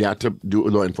had to do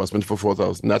law enforcement for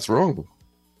 4,000. That's wrong.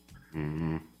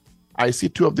 Mm-hmm. I see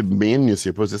two of the main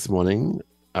newspapers this morning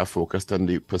are focused on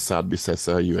the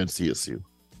Persad-Bissessar UNC issue.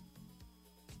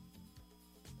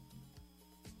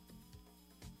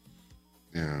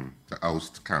 Yeah, to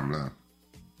oust Kamla.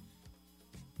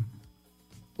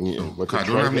 Yeah, so, but I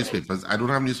don't have newspapers. I don't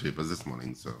have newspapers this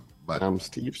morning, so but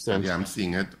Steve sent. Yeah, I'm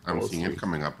seeing it. I'm seeing it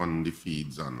coming up on the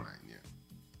feeds online.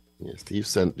 Yeah, Steve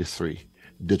sent the 3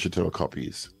 digital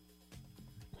copies.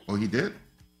 Oh, he did?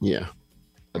 Yeah.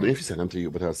 I don't know if he sent them to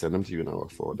you, but I'll send them to you now or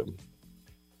forward them.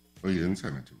 Oh, you didn't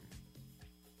send it to me.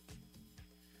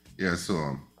 Yeah,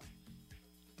 so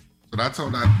that's how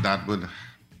that would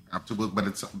have to work, but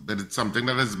it's something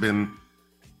that has been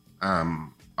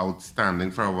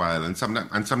outstanding for a while, and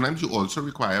sometimes you also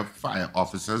require fire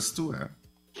officers too.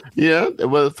 Yeah,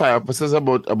 well, fire officers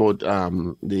about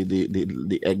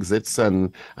the exits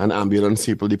and ambulance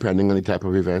people, depending on the type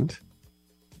of event,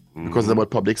 because it's about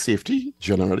public safety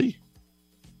generally.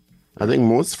 I think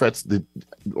most FETs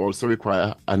also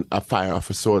require a fire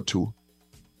officer or 2,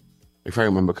 if I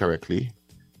remember correctly,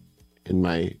 in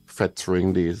my FET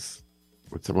throwing days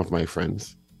with some of my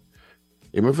friends.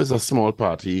 Even if it's a small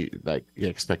party, like you're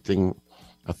expecting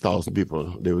 1,000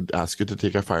 people, they would ask you to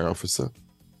take a fire officer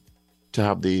to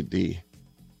have the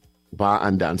bar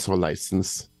and dance hall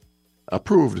license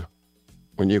approved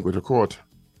when you go to court.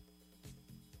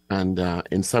 And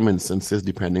in some instances,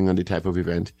 depending on the type of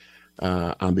event,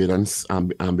 ambulance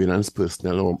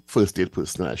personnel or first aid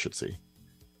personnel, I should say.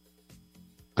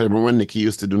 I remember when Nikki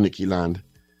used to do Nikki Land,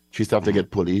 she used to have to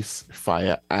get police,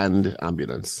 fire, and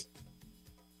ambulance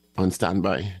on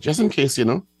standby, just in case, you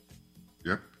know.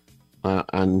 Yep.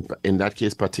 And in that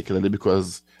case, particularly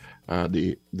because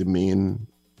the main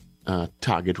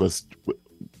target was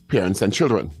parents and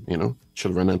children, you know,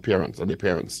 children and parents, or their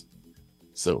parents.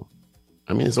 So,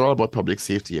 I mean, it's all about public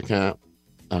safety. You can't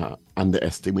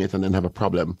underestimate and then have a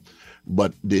problem.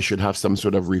 But they should have some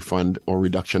sort of refund or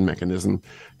reduction mechanism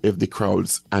if the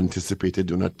crowds anticipated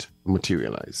do not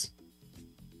materialize.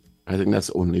 I think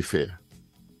that's only fair.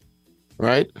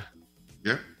 Right?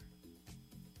 Yeah.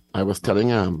 I was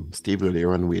telling Steve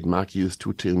earlier on, Wade Mark used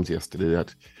two terms yesterday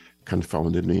that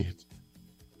confounded me.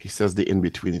 He says the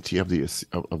in-betweenity of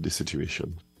the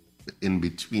situation. The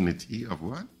in-betweenity of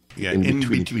what? Yeah,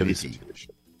 in-betweenity of the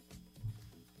situation.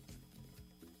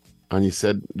 And he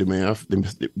said the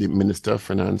Minister of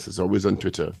Finance is always on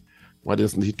Twitter. Why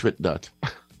doesn't he tweet that?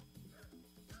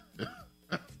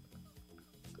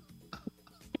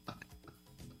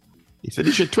 He said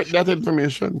he should tweet that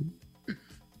information.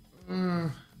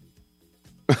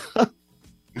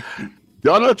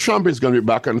 Donald Trump is going to be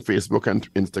back on Facebook and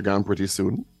Instagram pretty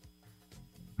soon.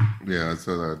 Yeah, I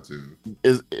saw that too.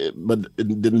 But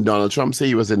didn't Donald Trump say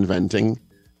he was inventing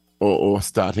or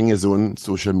starting his own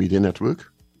social media network?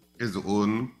 His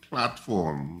own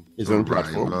platform. His own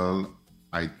platform. Rival,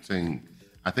 I think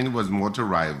it was more to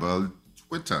rival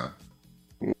Twitter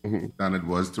than it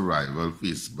was to rival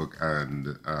Facebook and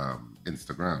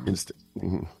Instagram.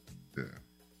 Yeah.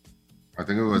 I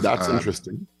think it was. That's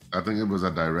interesting. I think it was a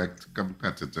direct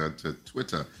competitor to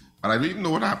Twitter. But I don't even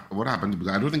know what happened,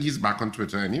 because I don't think he's back on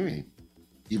Twitter anyway.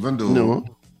 Even though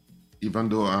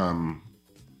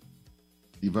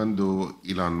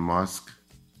Elon Musk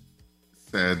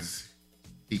says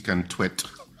he can tweet.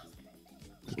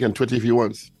 He can tweet if he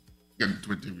wants. He can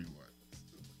tweet if he wants.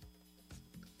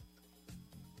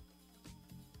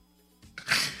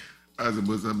 As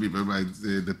opposed to some people might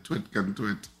say, the twit can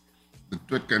tweet. The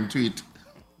twit can tweet.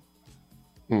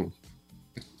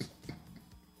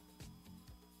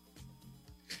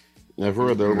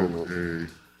 Never a dull moment.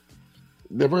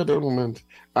 Never a dull moment.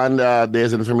 And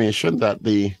there's information that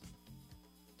the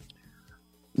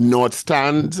North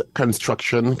Stand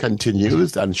construction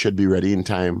continues and should be ready in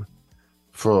time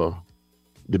for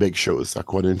the big shows,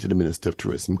 according to the Minister of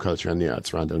Tourism, Culture and the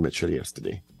Arts, Randall Mitchell,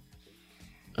 yesterday.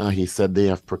 He said they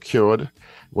have procured,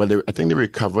 I think they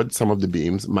recovered some of the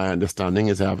beams. My understanding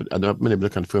is I've not been able to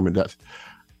confirm it, that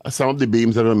some of the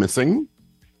beams that are missing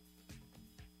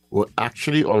were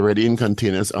actually already in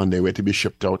containers on their way to be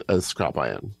shipped out as scrap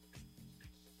iron.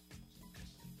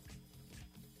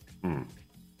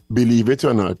 Believe it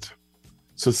or not.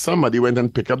 So somebody went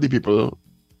and picked up the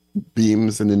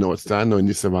beams in the North Stand or in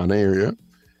the Savannah area,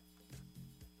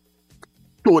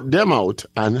 tote them out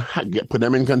and put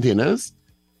them in containers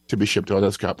to be shipped out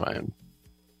as scrap iron.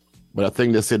 But I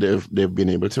think they said they've been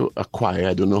able to acquire,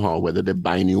 I don't know how, whether they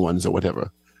buy new ones or whatever,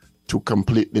 to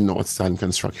complete the North Stand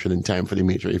construction in time for the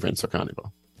major events of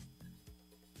Carnival.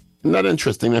 Isn't that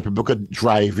interesting that people could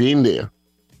drive in there?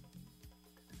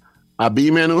 A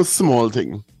beam is no small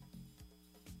thing.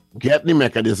 Get the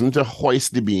mechanism to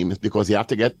hoist the beams, because you have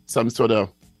to get some sort of,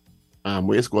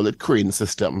 crane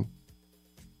system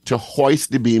to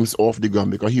hoist the beams off the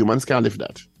ground, because humans can't lift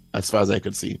that, as far as I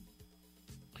could see.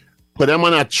 Put them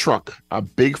on a truck, a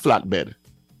big flatbed,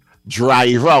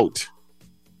 drive out,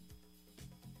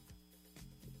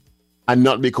 and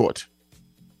not be caught.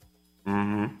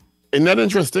 Isn't that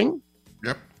interesting?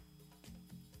 Yep.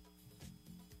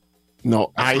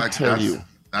 No, I tell you.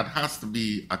 That has to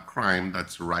be a crime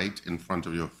that's right in front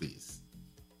of your face.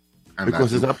 And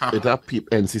because it's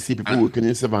NCC people working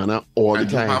in Savannah all the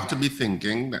time. You have to be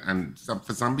thinking, and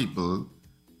for some people,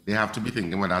 they have to be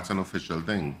thinking, well, that's an official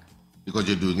thing. Because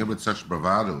you're doing it with such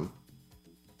bravado.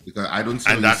 Because I don't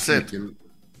see how you're sneaking.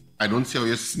 I don't see how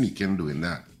you're sneaking doing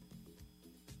that.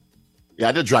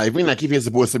 Yeah, they're driving like if you're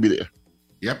supposed to be there.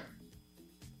 Yep.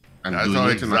 And that's doing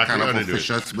it in a kind of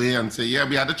officious way and say, yeah,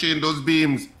 we had to change those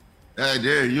beams. Hey,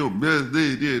 there you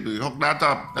hook that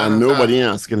up. And nobody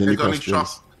asking any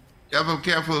questions.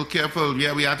 Careful.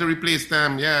 Yeah, we had to replace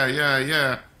them.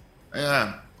 Yeah.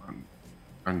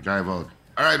 And drive out.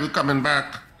 All right, we're coming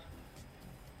back.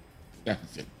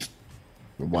 That's it.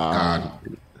 Wow.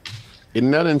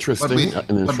 Isn't that interesting? But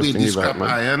An but wait, interesting the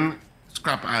development.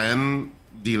 scrap iron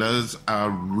dealers are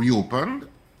reopened,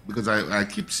 because I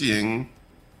keep seeing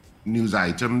news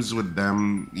items with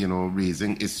them,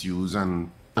 raising issues. And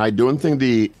I don't think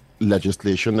the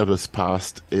legislation that was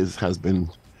passed has been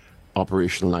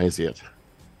operationalized yet.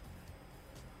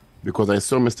 Because I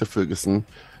saw Mr. Ferguson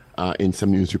in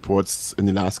some news reports in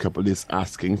the last couple of days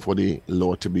asking for the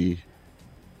law to be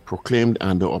proclaimed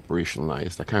and or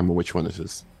operationalized. I can't remember which one it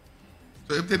is.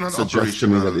 so if they're not Suggests to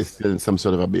me that operational, it's still in some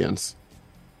sort of abeyance.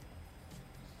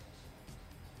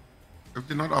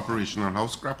 how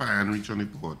scrap iron reach on the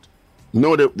port?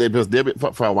 No, they was there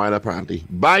for a while apparently.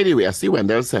 By the way, I see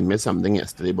Wendell sent me something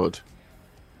yesterday about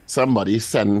somebody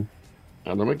sent,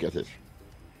 and let me get it.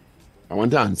 I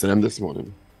want to answer them this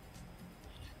morning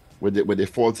with the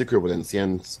false equivalency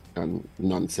and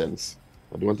nonsense.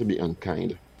 I don't want to be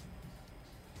unkind.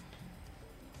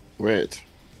 Wait.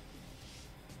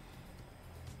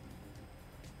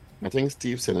 I think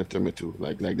Steve sent it to me too.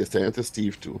 Like they sent it to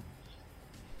Steve too.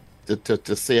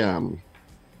 To say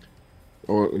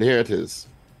or here it is.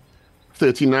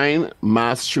 39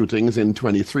 mass shootings in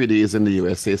 23 days in the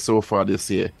USA so far this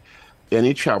year.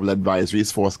 Any travel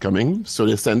advisories forthcoming? So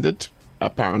they sent it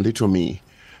apparently to me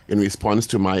in response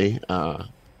to my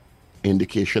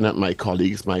indication that my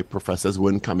colleagues, my professors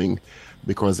weren't coming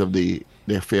because of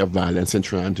their fear of violence in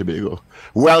Trinidad and Tobago.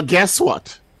 Well, guess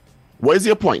what? What is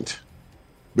your point?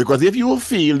 Because if you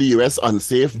feel the US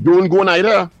unsafe, don't go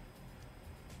neither.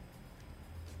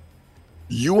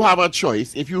 You have a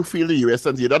choice. If you feel the US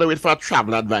unsafe, you don't wait for a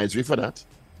travel advisory for that.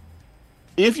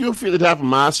 If you feel it have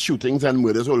mass shootings and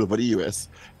murders all over the US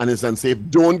and it's unsafe,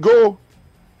 don't go.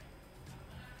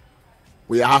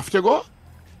 We have to go.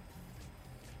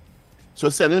 So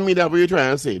sending me that, what you're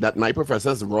trying to say? That my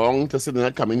professor's wrong to say they're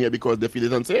not coming here because they feel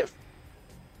it's unsafe?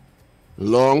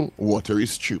 Long, watery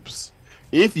stoops.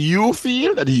 If you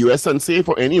feel that the US unsafe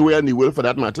or anywhere in the world for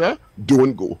that matter,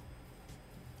 don't go.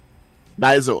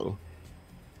 That is all.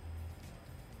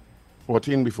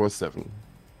 14 before 7.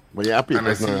 But yeah,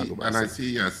 And I see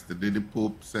yesterday the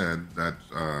Pope said that,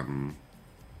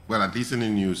 well, at least in the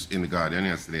news, in the Guardian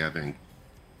yesterday, I think,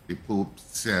 the Pope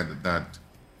said that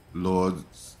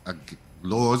laws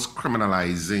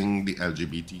criminalizing the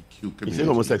LGBTQ community. He said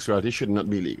homosexuality should not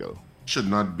be legal.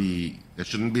 There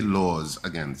shouldn't be laws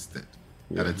against it.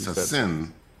 Yeah, that it's a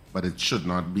sin, but it should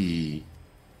not be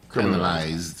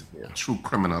criminalized through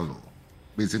criminal law.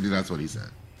 Basically, that's what he said.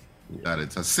 Yeah. That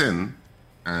it's a sin,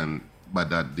 but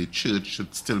that the church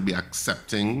should still be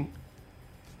accepting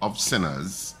of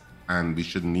sinners, and we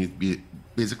should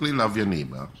basically love your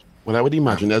neighbor. Well, I would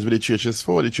imagine that's what the church is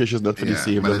for. The church is not for the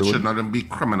saved. But it should not be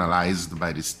criminalized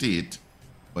by the state,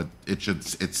 but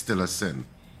it's still a sin.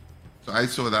 So I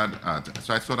saw that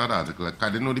article. Like, I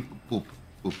didn't know the Pope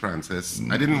Francis.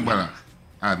 I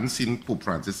hadn't seen Pope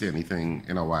Francis say anything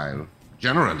in a while,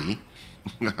 generally.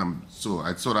 So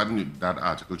I saw that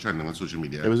article trending on social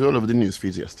media. It was all over the news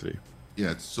feeds yesterday.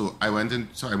 Yeah, so I went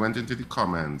into the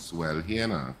comments. Well, here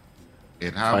now,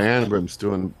 fire and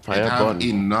brimstone, fire burn.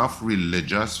 Enough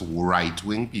religious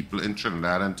right-wing people in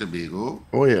Trinidad and Tobago.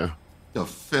 Oh yeah, to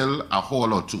fill a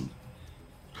hall or two.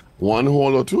 One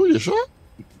hall or two? You sure?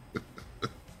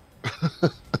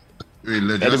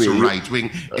 Religious right-wing.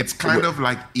 It's kind of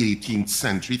like 18th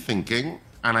century thinking.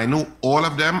 And I know all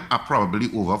of them are probably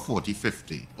over 40,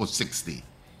 50, or 60.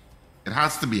 It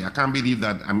has to be. I can't believe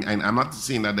that. I'm not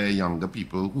saying that there are younger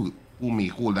people who may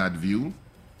hold that view,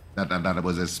 that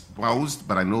was espoused,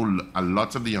 but I know a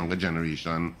lot of the younger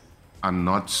generation are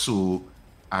not so,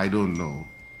 I don't know.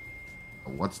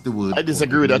 What's the word? I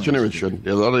disagree with that generation.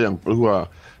 There's a lot of young people who are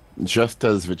just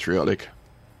as vitriolic.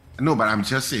 No, but I'm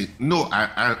just saying,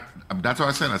 that's what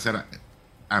I said. I said,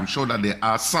 I'm sure that there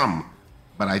are some.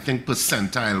 But I think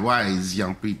percentile-wise,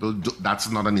 young people, that's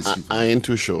not an issue. I ain't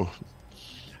too sure.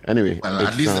 Anyway. Well,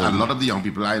 at least a lot of the young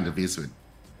people I interface with,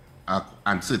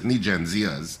 and certainly Gen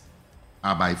Zers,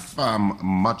 are by far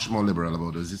much more liberal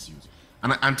about those issues.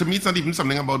 And to me, it's not even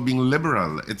something about being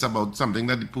liberal. It's about something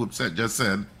that the Pope just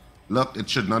said, look, it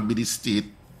should not be the state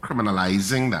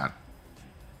criminalizing that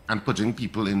and putting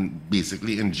people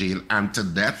basically in jail and to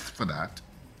death for that.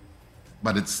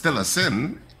 But it's still a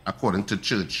sin, according to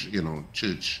church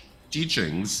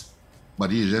teachings, but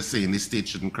he's just saying the state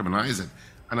shouldn't criminalize it.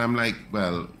 And I'm like,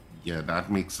 well, yeah,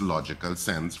 that makes logical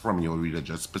sense from your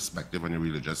religious perspective and your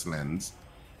religious lens.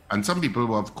 And some people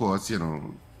were, of course,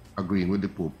 agreeing with the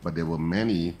Pope, but there were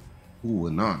many who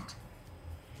were not.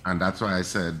 And that's why I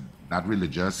said that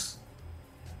religious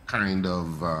kind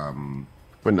of...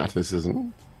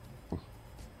 fanaticism.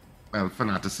 Well,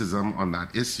 fanaticism on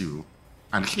that issue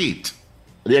and hate.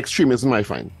 The extremism, I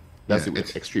find. That's Yeah, the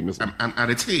it's extremism.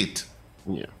 and it's hate.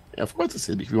 Yeah. Of course, it's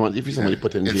if you somebody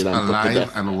put in It's jail and put to alive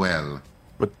death. and well.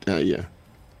 But yeah.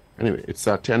 Anyway, it's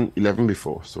 10:11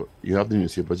 before, so you have the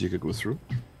newspapers you could go through.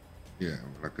 Yeah,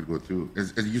 I could go through.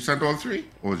 Is you sent all three,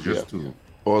 or it's just two?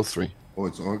 All three. Oh,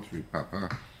 it's all three,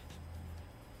 Papa.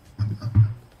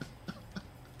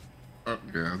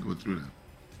 Okay, I'll go through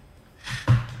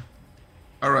that.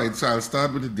 All right, so I'll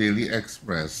start with the Daily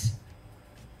Express.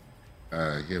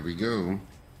 Here we go.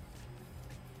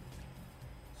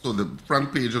 So the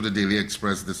front page of the Daily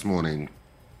Express this morning,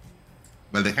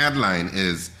 well, the headline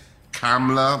is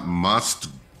Kamla must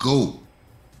go.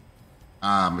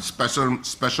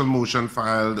 Special motion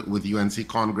filed with UNC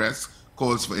Congress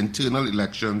calls for internal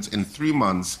elections in 3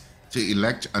 months to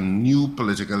elect a new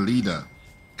political leader.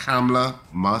 Kamla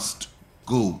must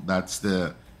go. That's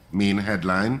the main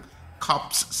headline.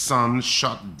 Cop's son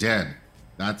shot dead.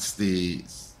 That's the,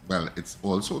 well, it's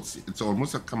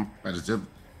almost a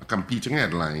competing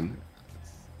headline.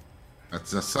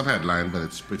 That's a sub-headline, but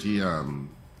it's pretty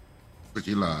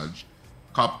large.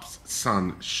 Cop's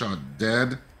son shot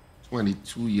dead.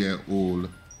 22-year-old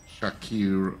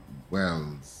Shakir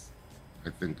Wells, I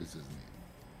think is his name.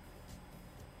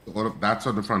 So all of that's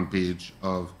on the front page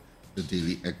of the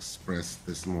Daily Express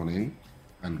this morning.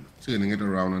 And turning it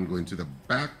around and going to the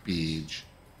back page,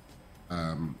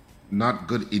 not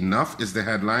good enough is the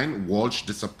headline. Walsh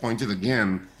disappointed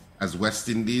again as West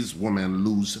Indies women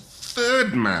lose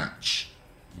third match.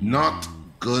 Not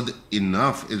good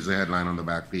enough is the headline on the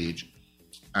back page.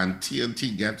 And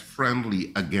TNT get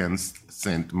friendly against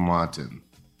St. Martin.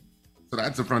 So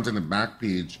that's the front and the back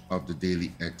page of the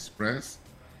Daily Express.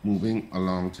 Moving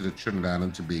along to the Trinidad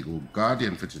and Tobago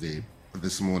Guardian for today, for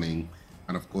this morning.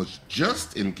 And of course,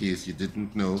 just in case you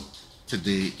didn't know,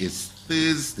 today is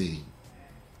Thursday,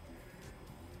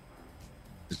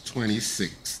 the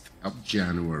 26th of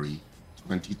January,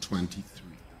 2023.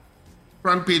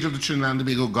 Front page of the Trinidad and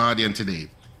Tobago Guardian today.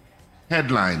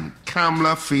 Headline,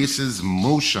 Kamla faces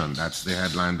motion. That's the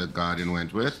headline the Guardian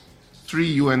went with.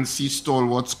 3 UNC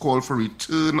stalwarts call for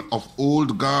return of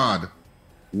old guard.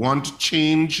 Want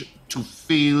change to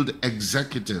failed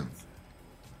executive.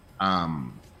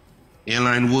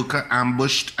 Airline worker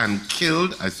ambushed and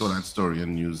killed. I saw that story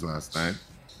on news last night.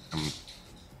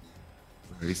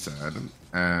 Very sad.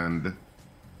 And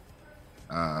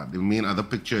the main other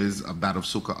picture is of that of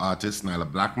soca artist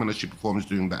Nyla Blackman as she performs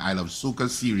during the I Love Soca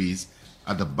series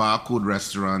at the Barcode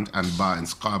Restaurant and Bar in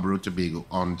Scarborough, Tobago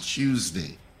on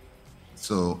Tuesday.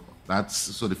 So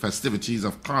the festivities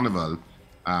of Carnival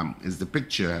is the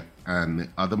picture, and the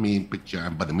other main picture,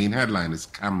 but the main headline is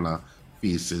Kamla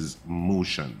faces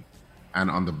motion. And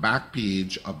on the back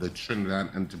page of the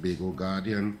Trinidad and Tobago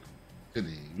Guardian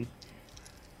today,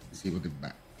 let's see what the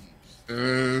back page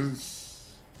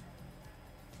says.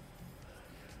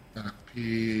 Back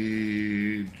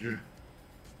page.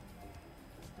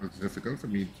 It's difficult for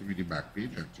me to read the back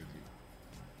page, actually.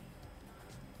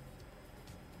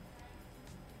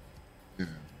 Yeah.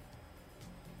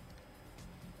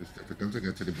 It's difficult to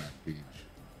get to the back page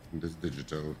in this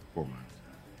digital format.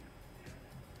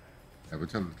 I would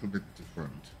tell a little bit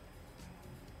different.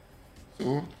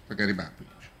 So, forget the back page.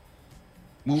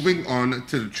 Moving on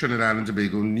to the Trinidad and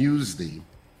Tobago Newsday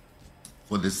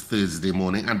for this Thursday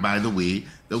morning. And by the way,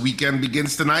 the weekend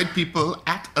begins tonight, people,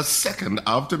 at a second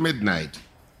after midnight.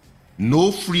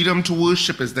 No freedom to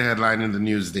worship is the headline in the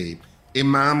Newsday.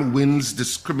 Imam wins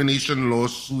discrimination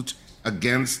lawsuit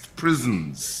against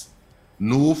prisons.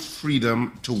 No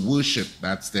freedom to worship,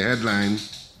 that's the headline.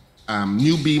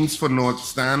 New beams for North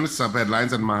Stand,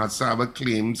 sub-headlines, and Mahasaba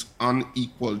claims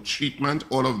unequal treatment.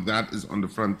 All of that is on the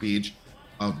front page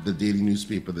of the daily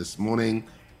newspaper this morning.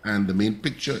 And the main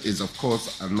picture is, of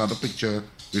course, another picture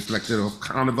reflective of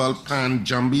Carnival Pan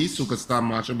Jambi, superstar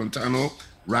Marshall Montano,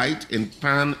 right in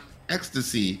Pan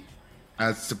Ecstasy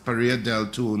as Superior Del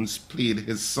Tones played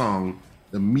his song,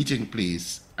 The Meeting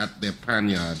Place, at their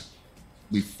Panyard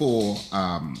before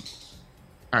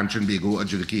Pan Trinbago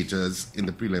adjudicators in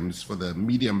the prelims for the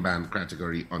medium band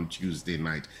category on Tuesday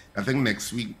night. I think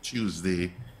next week,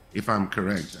 Tuesday, if I'm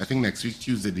correct, I think next week,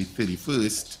 Tuesday, the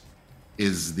 31st,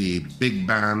 is the big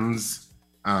bands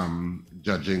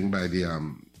judging by the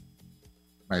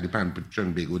Pan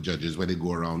Trinbago judges, where they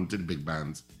go around to the big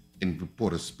bands in the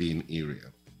Port of Spain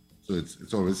area. So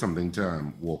it's always something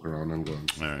to walk around and go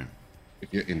and see. All right.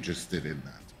 If you're interested in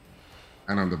that.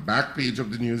 And on the back page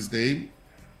of the Newsday,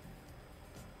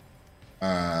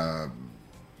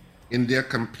 India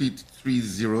complete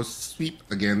 3-0 sweep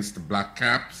against the Black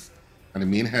Caps. And the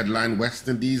main headline, West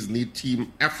Indies need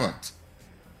team effort.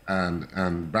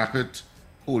 And bracket,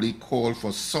 Kohli call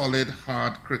for solid,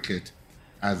 hard cricket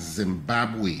as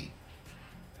Zimbabwe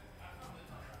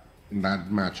in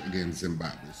that match against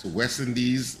Zimbabwe. So West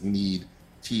Indies need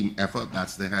team effort.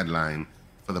 That's the headline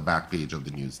for the back page of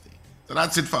the Newsday. So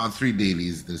that's it for our 3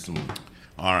 dailies this morning.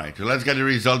 All right, so let's get the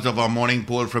results of our morning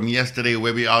poll from yesterday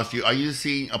where we asked you, are you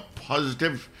seeing a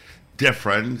positive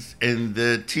difference in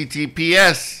the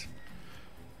TTPS?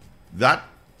 That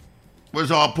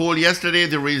was our poll yesterday.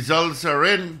 The results are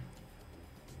in.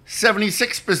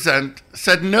 76%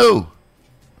 said no.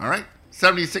 All right,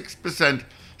 76%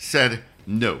 said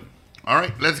no. All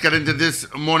right, let's get into this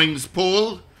morning's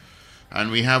poll.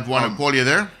 And we have one call you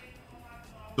there.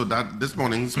 So that this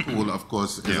morning's poll, of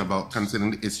course, is about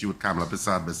considering the issue with Kamla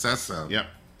Persad-Bissessar. Yeah.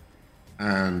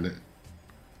 And,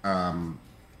 a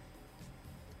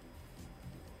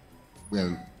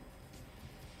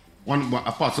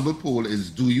possible poll is,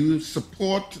 do you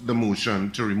support the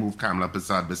motion to remove Kamla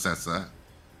Persad-Bissessar?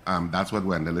 That's what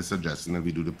Wendell is suggesting, that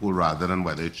we do the poll rather than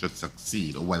whether it should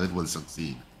succeed or whether it will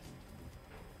succeed.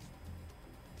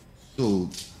 So,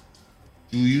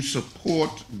 do you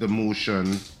support the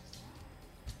motion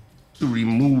to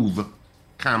remove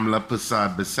Kamla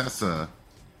Persad-Bissessar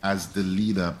as the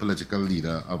political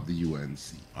leader of the UNC?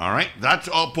 All right, that's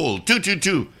our poll.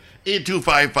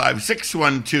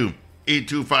 222-8255,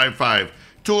 612-8255.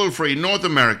 Toll free North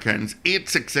Americans,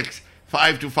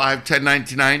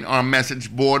 866-525-1099. Our message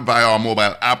board by our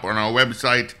mobile app on our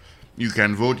website. You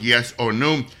can vote yes or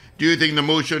no. Do you think the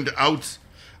motion to oust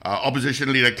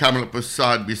opposition leader Kamla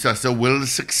Persad-Bissessar will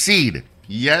succeed?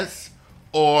 Yes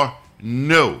or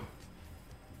no?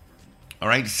 All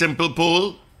right, simple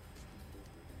poll.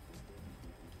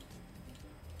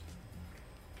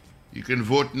 You can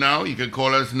vote now. You can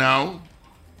call us now.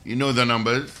 You know the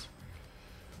numbers.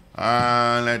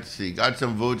 Let's see. Got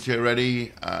some votes here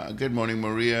ready. Good morning,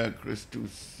 Maria.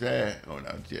 Christus. Oh,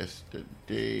 that's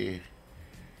yesterday.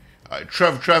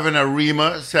 Trev and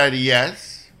Arima said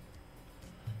yes.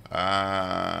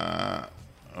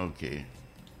 Okay.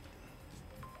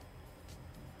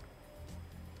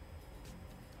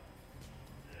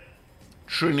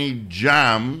 Trini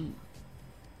Jam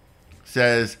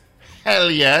says,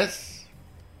 hell yes.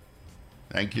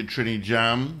 Thank you, Trini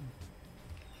Jam.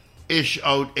 Ish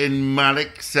out in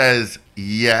Malik says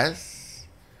yes.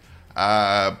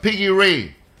 Piggy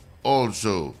Ray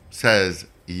also says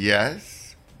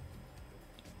yes.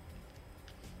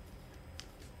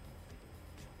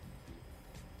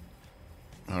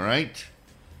 All right.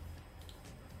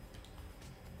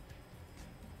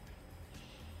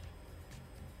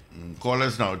 Call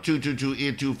us now,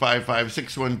 222-8255,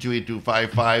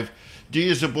 612-8255. Do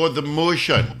you support the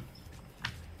motion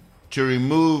to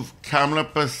remove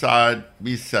Kamla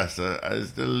Persad-Bissessar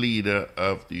as the leader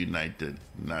of the United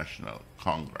National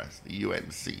Congress, the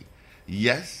UNC?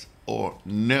 Yes or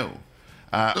no?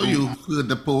 So you heard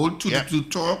the poll,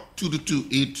 222-TALK,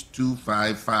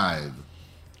 222-8255.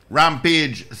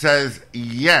 Rampage says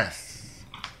yes.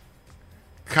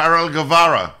 Carol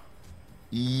Guevara,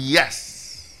 yes.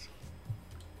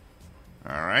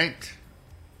 All right.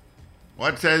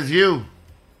 What says you?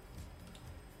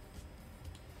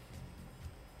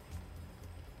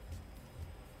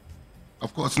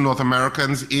 Of course, North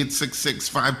Americans,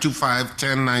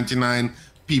 866-525-1099.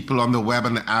 People on the web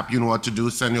and the app, you know what to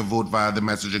do. Send your vote via the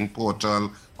messaging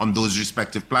portal on those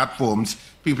respective platforms.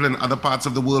 People in other parts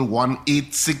of the world,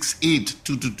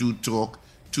 1-868-222-TALK,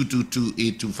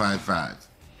 222-8255.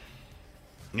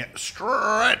 Yeah,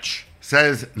 Stretch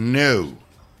says no.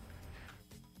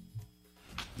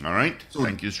 All right. So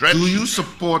thank you, Stretch. Do you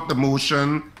support the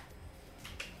motion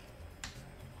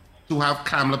to have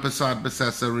Kamla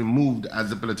Persad-Bissessar removed as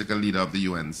the political leader of the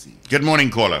UNC? Good morning,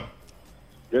 caller.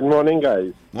 Good morning,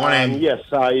 guys. Morning. Yes,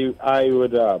 I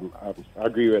would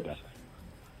agree with that.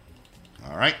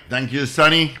 All right. Thank you,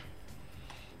 Sonny.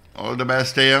 All the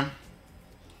best to you.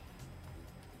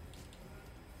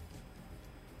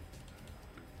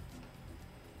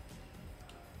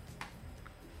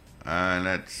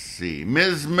 Let's see.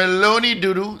 Ms. Maloney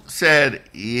Doodoo said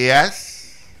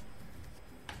yes.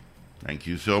 Thank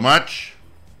you so much.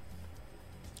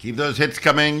 Keep those hits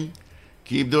coming.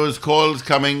 Keep those calls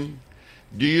coming.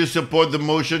 Do you support the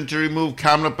motion to remove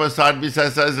Kamla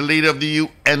Persad-Bissessar as the leader of the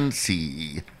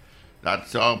UNC?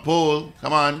 That's our poll.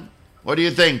 Come on. What do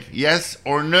you think? Yes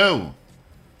or no?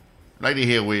 I'd like to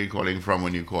hear where you're calling from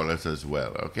when you call us as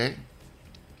well, okay?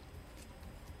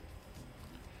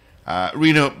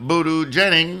 Rena Boodoo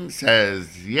Jennings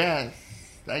says yes.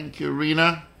 Thank you,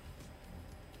 Rena.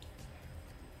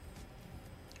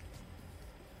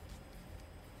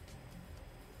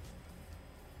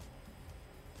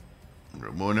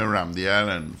 Ramona Ramdial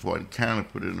and Ford Canada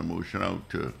put in a motion out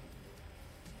to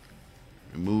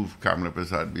remove Kamla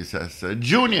Persad-Bissessar.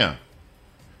 Junior,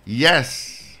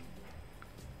 yes.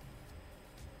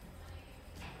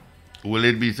 Will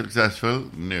it be successful?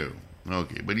 No.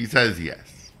 Okay, but he says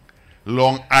yes.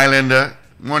 Long Islander,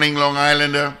 morning Long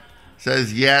Islander,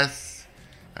 says yes.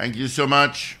 Thank you so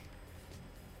much.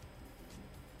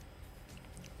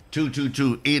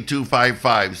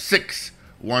 222-8255,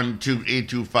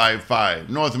 612-8255.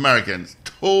 North Americans,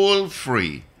 toll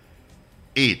free,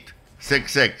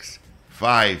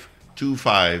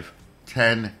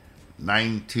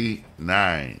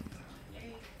 866-525-1099.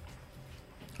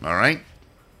 All right.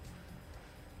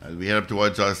 As we head up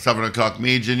towards our 7 o'clock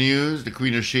major news, the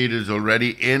Queen of Shade is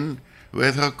already in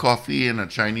with her coffee and a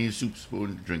Chinese soup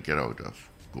spoon to drink it out of.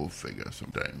 Go figure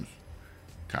sometimes.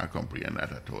 Can't comprehend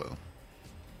that at all.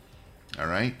 All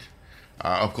right.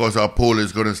 Of course, our poll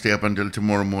is going to stay up until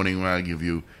tomorrow morning when I'll give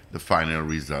you the final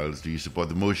results. Do you support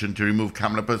the motion to remove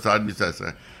Kamla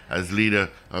Persad-Bissessar as leader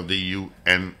of the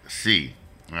UNC?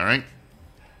 All right.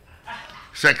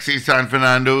 Sexy San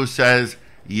Fernando says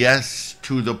yes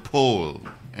to the poll.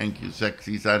 Thank you,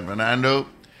 Sexy San Fernando.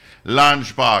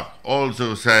 Launch Park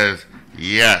also says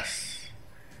yes.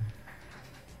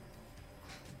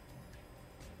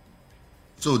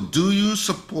 So do you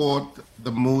support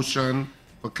the motion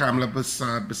for Kamla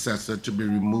Persad-Bissessar to be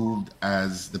removed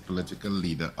as the political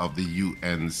leader of the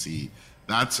UNC?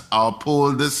 That's our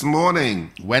poll this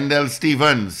morning. Wendell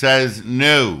Stevens says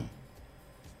no.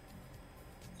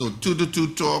 So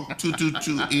 222-TALK,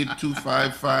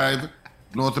 222-8255.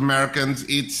 North Americans,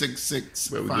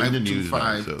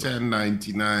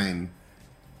 866-525-1099.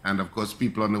 And, of course,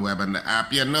 people on the web and the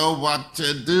app, you know what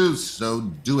to do, so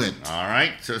do it. All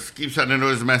right, so keep sending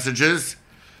those messages.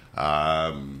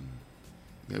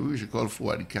 Maybe we should call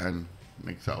Fuad Khan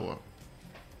next hour.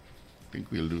 I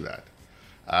think we'll do that.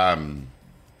 All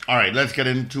right, let's get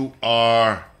into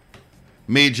our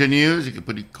major news. You can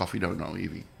put the coffee down now,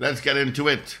 Evie. Let's get into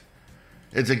it.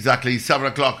 It's exactly 7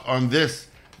 o'clock on this,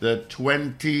 the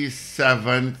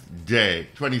 26th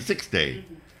day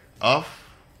of...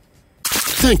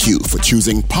 Thank you for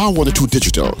choosing Power 102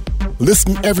 Digital.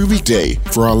 Listen every weekday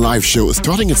for our live shows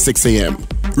starting at 6 a.m.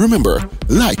 Remember,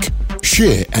 like,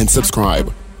 share, and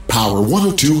subscribe. Power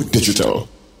 102 Digital.